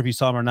guys. I'm not sure if you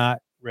saw him or not,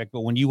 Rick,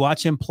 but when you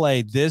watch him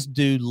play, this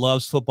dude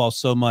loves football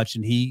so much,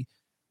 and he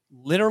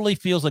literally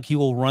feels like he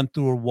will run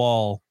through a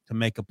wall to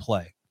make a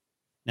play.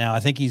 Now,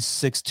 I think he's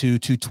 6'2",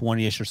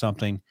 220-ish or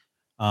something,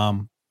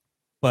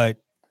 but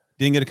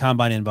didn't get a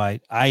combine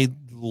invite. I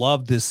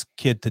love this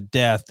kid to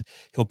death.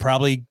 He'll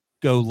probably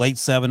go late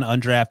 7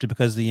 undrafted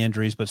because of the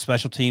injuries, but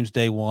special teams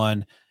day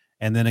 1,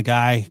 and then a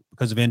guy,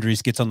 because of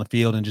injuries, gets on the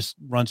field and just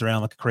runs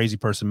around like a crazy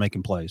person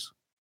making plays.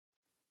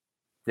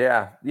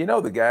 Yeah,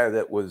 the guy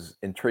that was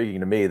intriguing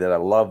to me that I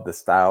love the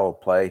style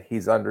of play,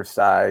 he's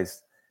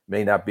undersized,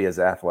 may not be as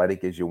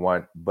athletic as you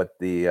want, but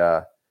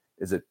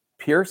is it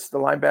Pierce, the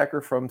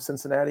linebacker from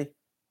Cincinnati?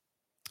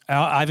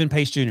 Ivan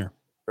Pace Jr.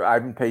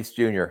 Ivan Pace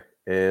Jr.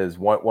 is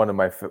one of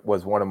my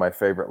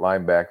favorite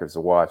linebackers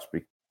to watch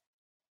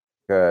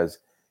because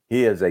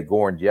he is a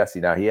Gorn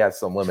Jesse. Now he has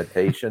some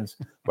limitations,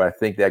 but I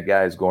think that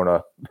guy is going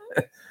to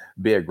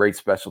be a great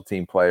special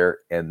team player.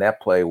 And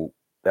that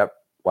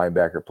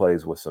linebacker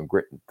plays with some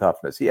grit and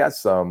toughness. He has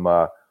some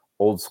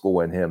old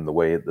school in him,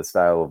 the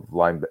style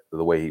of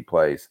the way he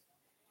plays.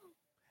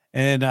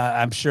 And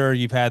I'm sure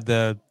you've had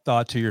the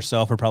thought to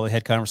yourself, or probably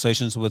had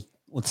conversations with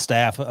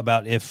staff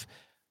about if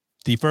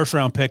the first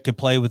round pick could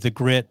play with the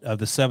grit of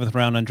the 7th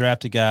round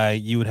undrafted guy,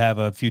 you would have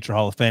a future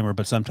Hall of Famer.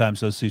 But sometimes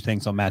those two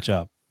things don't match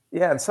up.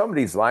 Yeah, and some of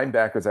these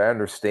linebackers, I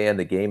understand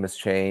the game has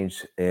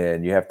changed,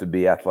 and you have to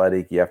be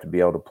athletic, you have to be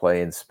able to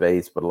play in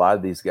space. But a lot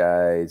of these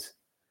guys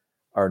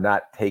are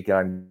not take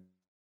on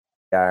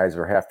guys,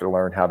 or have to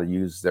learn how to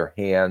use their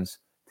hands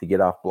to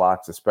get off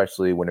blocks,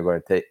 especially when they're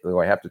going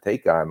to have to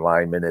take on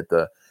linemen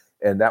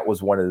and that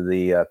was one of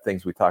the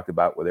things we talked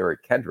about with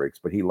Eric Kendricks.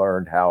 But he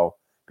learned how,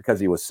 because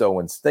he was so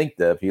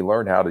instinctive, he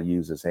learned how to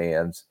use his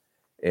hands,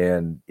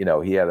 and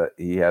he had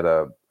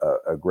a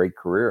great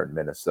career in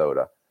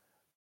Minnesota.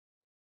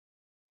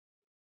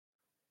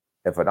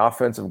 If an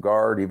offensive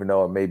guard, even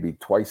though it may be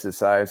twice his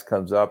size,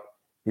 comes up,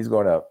 he's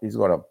going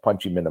to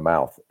punch him in the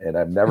mouth. And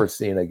I've never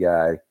seen a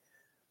guy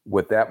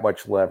with that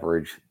much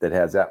leverage that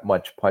has that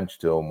much punch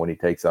to him when he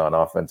takes on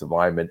offensive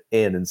linemen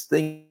and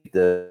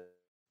instinctive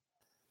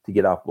to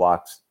get off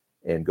blocks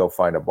and go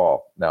find a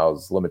ball. Now,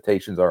 his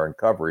limitations are in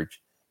coverage,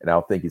 and I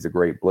don't think he's a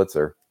great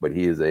blitzer, but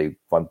he is a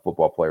fun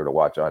football player to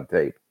watch on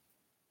tape.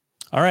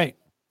 All right.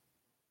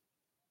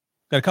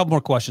 Got a couple more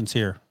questions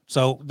here.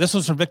 So this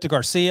was from Victor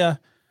Garcia.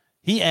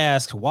 He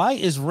asked, why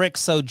is Rick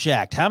so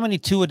jacked? How many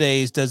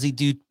two-a-days does he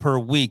do per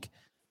week?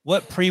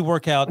 What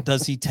pre-workout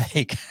does he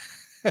take?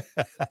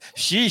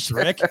 Sheesh,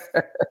 Rick.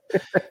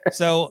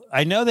 So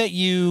I know that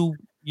you're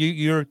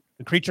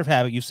a creature of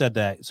habit. You said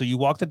that. So you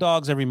walk the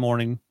dogs every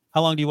morning.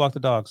 How long do you walk the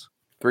dogs?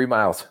 3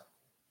 miles.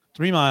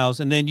 3 miles.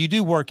 And then you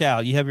do work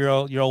out. You have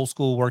your old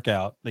school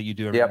workout that you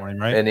do every morning,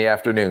 right? In the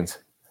afternoons.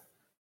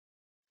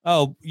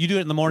 Oh, you do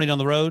it in the morning on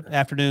the road,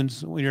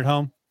 afternoons when you're at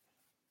home?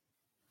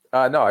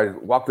 No, I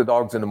walk the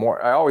dogs in the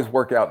morning. I always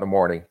work out in the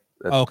morning.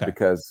 Okay.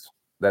 Because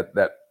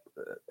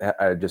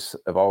I just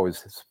have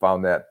always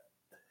found that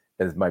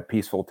as my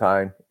peaceful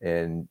time,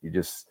 and you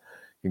just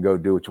can go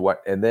do what you want.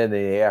 And then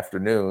in the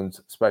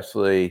afternoons,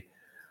 especially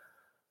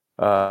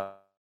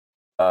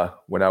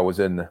when I was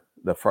in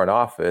the front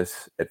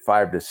office at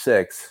 5 to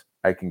 6,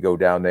 I can go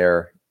down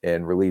there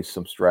and relieve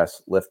some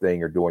stress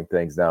lifting or doing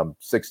things. Now I'm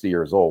 60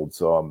 years old,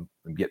 so I'm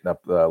getting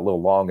up a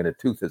little long in the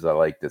tooth, as I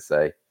like to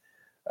say.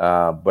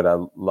 But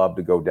I love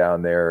to go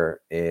down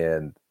there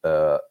and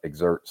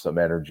exert some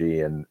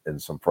energy and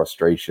some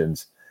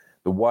frustrations.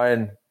 The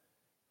one,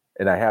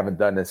 and I haven't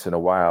done this in a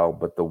while,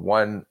 but the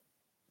one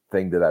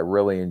thing that I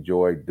really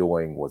enjoyed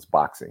doing was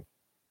boxing.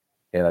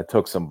 And I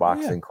took some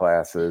boxing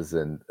classes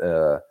and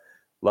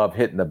love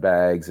hitting the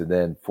bags. And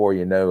then before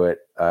you know it,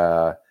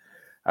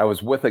 I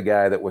was with a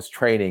guy that was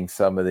training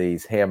some of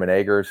these ham and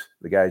eggers,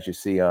 the guys you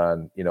see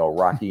on,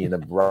 Rocky and the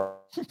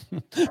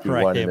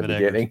one in the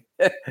beginning.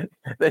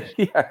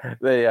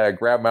 They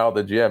grabbed him out of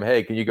the gym.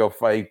 Hey, can you go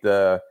fight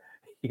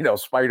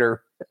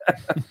Spider?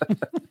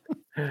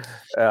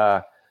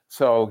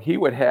 So he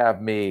would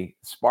have me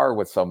spar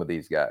with some of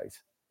these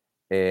guys.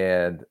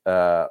 And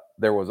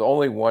there was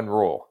only one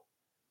rule,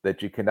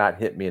 that you cannot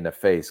hit me in the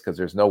face, because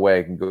there's no way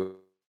I can go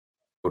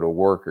to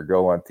work or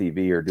go on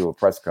TV or do a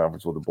press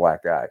conference with a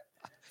black eye.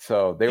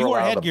 So they were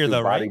allowed headgear, to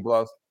do body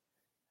blows.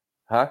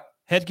 Huh?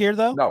 Headgear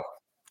though? No,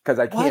 because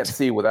I can't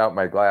see without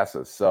my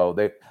glasses. So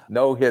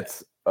no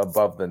hits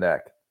above the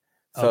neck.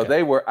 So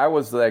I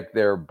was like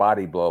their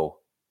body blow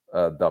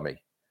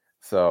dummy.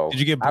 So did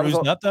you get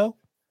bruised up though?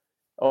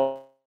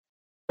 Oh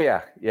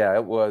yeah.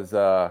 It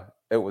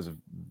was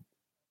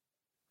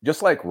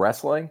just like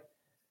wrestling.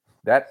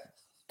 That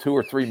 2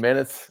 or 3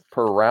 minutes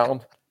per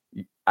round,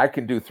 I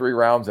can do 3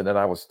 rounds and then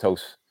I was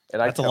toast. And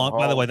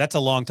by the way, that's a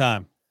long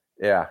time.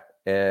 Yeah.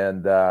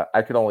 And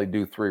I could only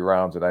do 3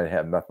 rounds and I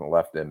had nothing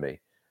left in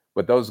me.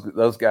 But those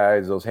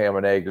guys, those ham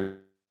and eggers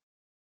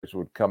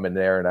would come in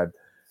there, and I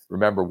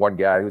remember one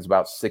guy who was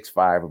about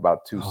 6'5",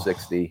 about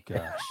 260. Oh,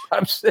 gosh.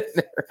 I'm sitting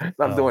there,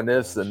 I'm doing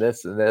this and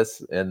this and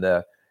this, and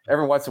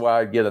every once in a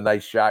while I'd get a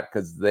nice shot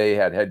because they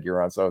had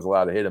headgear on, so I was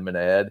allowed to hit them in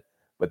the head.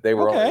 But they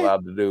were only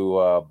allowed to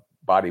do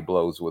body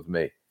blows with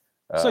me.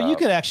 So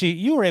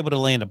you were able to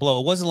land a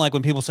blow. It wasn't like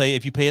when people say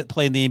if you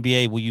play in the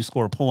NBA, will you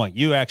score a point?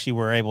 You actually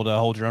were able to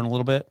hold your own a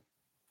little bit.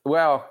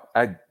 Well,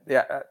 I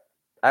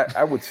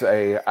would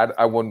say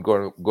I wouldn't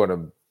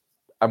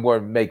I'm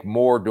going to make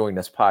more doing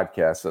this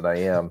podcast than I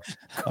am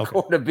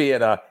going to be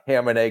in a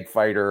ham and egg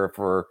fighter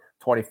for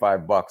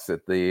 $25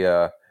 at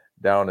the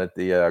down at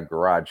the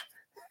garage.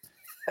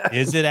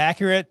 Is it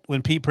accurate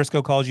when Pete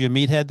Prisco calls you a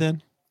meathead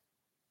then?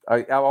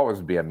 I'll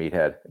always be a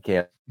meathead. I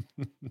can't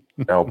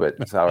help it.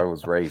 It's how I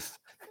was raised.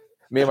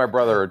 Me and my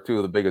brother are 2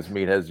 of the biggest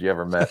meatheads you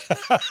ever met.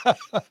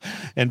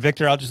 And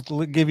Victor, I'll just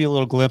give you a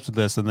little glimpse of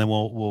this, and then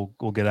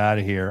we'll get out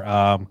of here.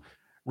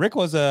 Rick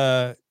was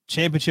a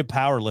championship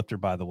power lifter,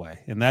 by the way.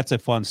 And that's a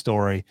fun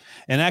story.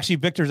 And actually,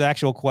 Victor's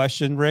actual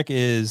question, Rick,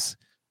 is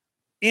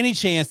any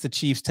chance the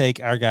Chiefs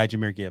take our guy,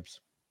 Jahmyr Gibbs?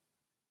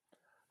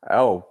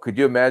 Oh, could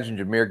you imagine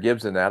Jahmyr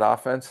Gibbs in that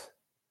offense?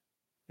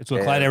 It's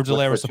what Clyde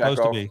Edwards-Helaire was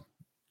supposed to be.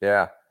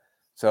 Yeah.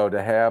 So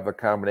to have a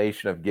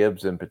combination of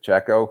Gibbs and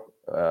Pacheco,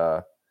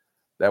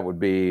 that would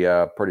be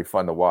pretty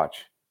fun to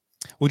watch.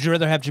 Would you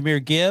rather have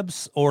Jahmyr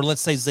Gibbs or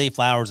let's say Zay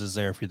Flowers is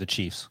there if you're the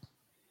Chiefs?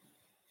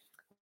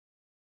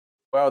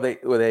 Well,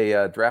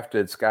 they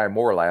drafted Sky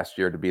Moore last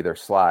year to be their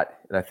slot,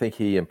 and I think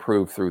he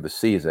improved through the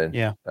season.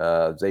 Yeah.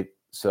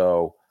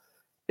 So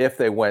if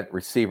they went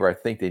receiver, I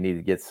think they need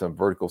to get some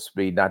vertical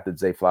speed. Not that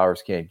Zay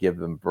Flowers can't give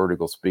them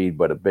vertical speed,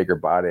 but a bigger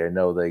body. I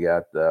know they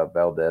got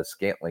Valdez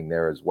Scantling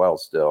there as well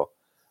still,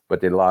 but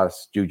they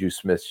lost Juju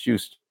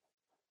Smith-Schuster.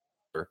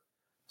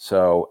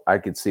 So I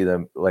could see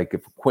them, like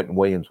if Quentin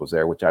Williams was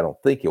there, which I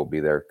don't think he'll be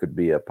there, could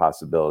be a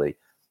possibility.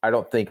 I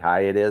don't think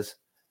Hyatt is.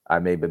 I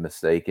may be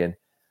mistaken.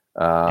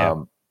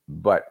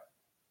 But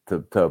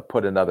to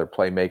put another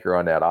playmaker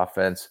on that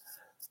offense,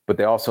 but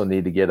they also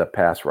need to get a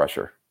pass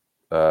rusher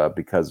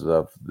because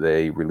of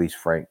they released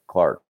Frank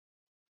Clark.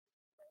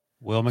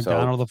 Will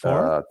McDonald the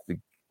fourth?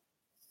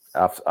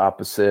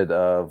 Opposite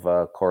of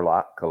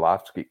Karloftis.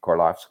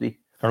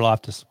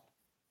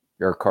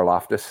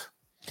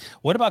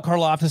 What about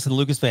Karloftis and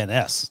Lucas Van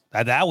Ness?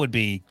 That would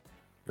be.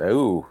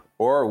 Oh,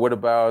 or what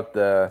about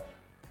the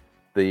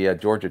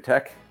Georgia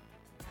Tech?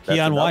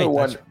 Keon White.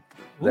 One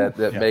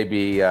that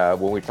maybe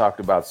when we talked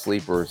about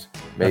sleepers,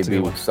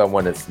 maybe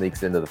someone that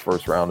sneaks into the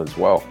first round as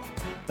well.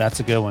 That's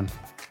a good one.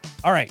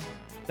 All right,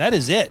 that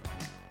is it.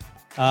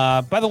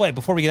 By the way,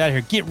 before we get out of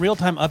here, get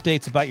real-time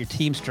updates about your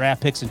team's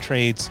draft picks and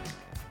trades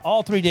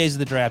all 3 days of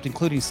the draft,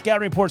 including scout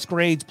reports,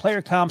 grades,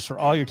 player comps for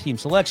all your team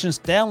selections.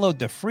 Download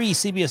the free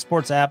CBS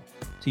Sports app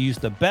to use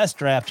the best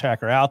draft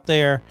tracker out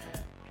there.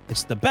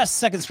 It's the best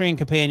second screen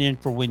companion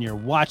for when you're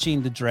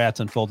watching the draft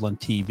unfold on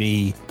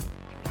TV.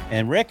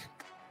 And Rick,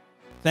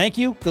 thank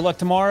you. Good luck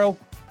tomorrow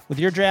with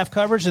your draft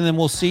coverage, and then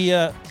we'll see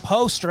you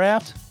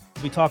post-draft.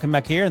 We'll be talking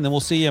back here, and then we'll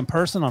see you in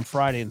person on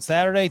Friday and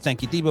Saturday.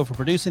 Thank you, Debo, for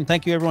producing.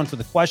 Thank you, everyone, for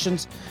the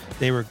questions.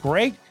 They were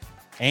great.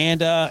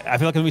 And I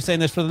feel like I'm going to be saying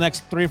this for the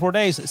next 3 or 4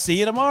 days. See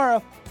you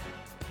tomorrow.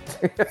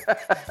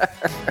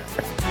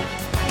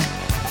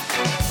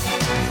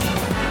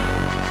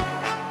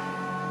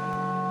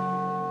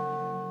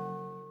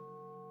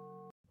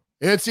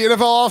 It's the NFL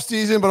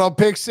offseason, but on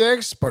Pick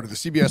Six, part of the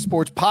CBS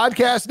Sports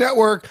Podcast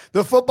Network,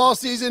 the football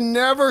season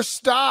never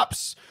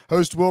stops.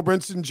 Host Will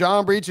Brinson,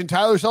 John Breach, and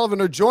Tyler Sullivan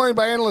are joined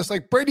by analysts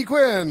like Brady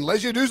Quinn,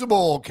 Lesia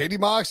Dusable, Katie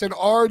Mox, and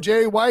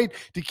R.J. White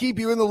to keep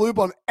you in the loop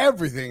on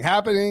everything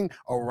happening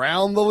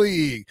around the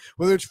league.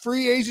 Whether it's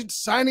free agents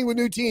signing with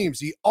new teams,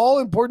 the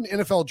all-important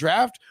NFL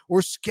draft,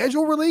 or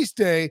schedule release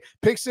day,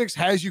 Pick Six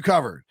has you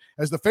covered.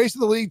 As the face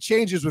of the league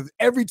changes with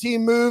every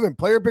team move and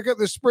player pickup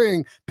this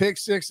spring, Pick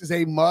Six is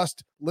a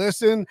must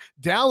listen.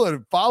 Download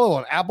and follow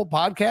on Apple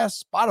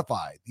Podcasts,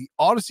 Spotify, the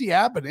Odyssey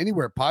app, and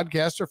anywhere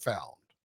podcasts are found.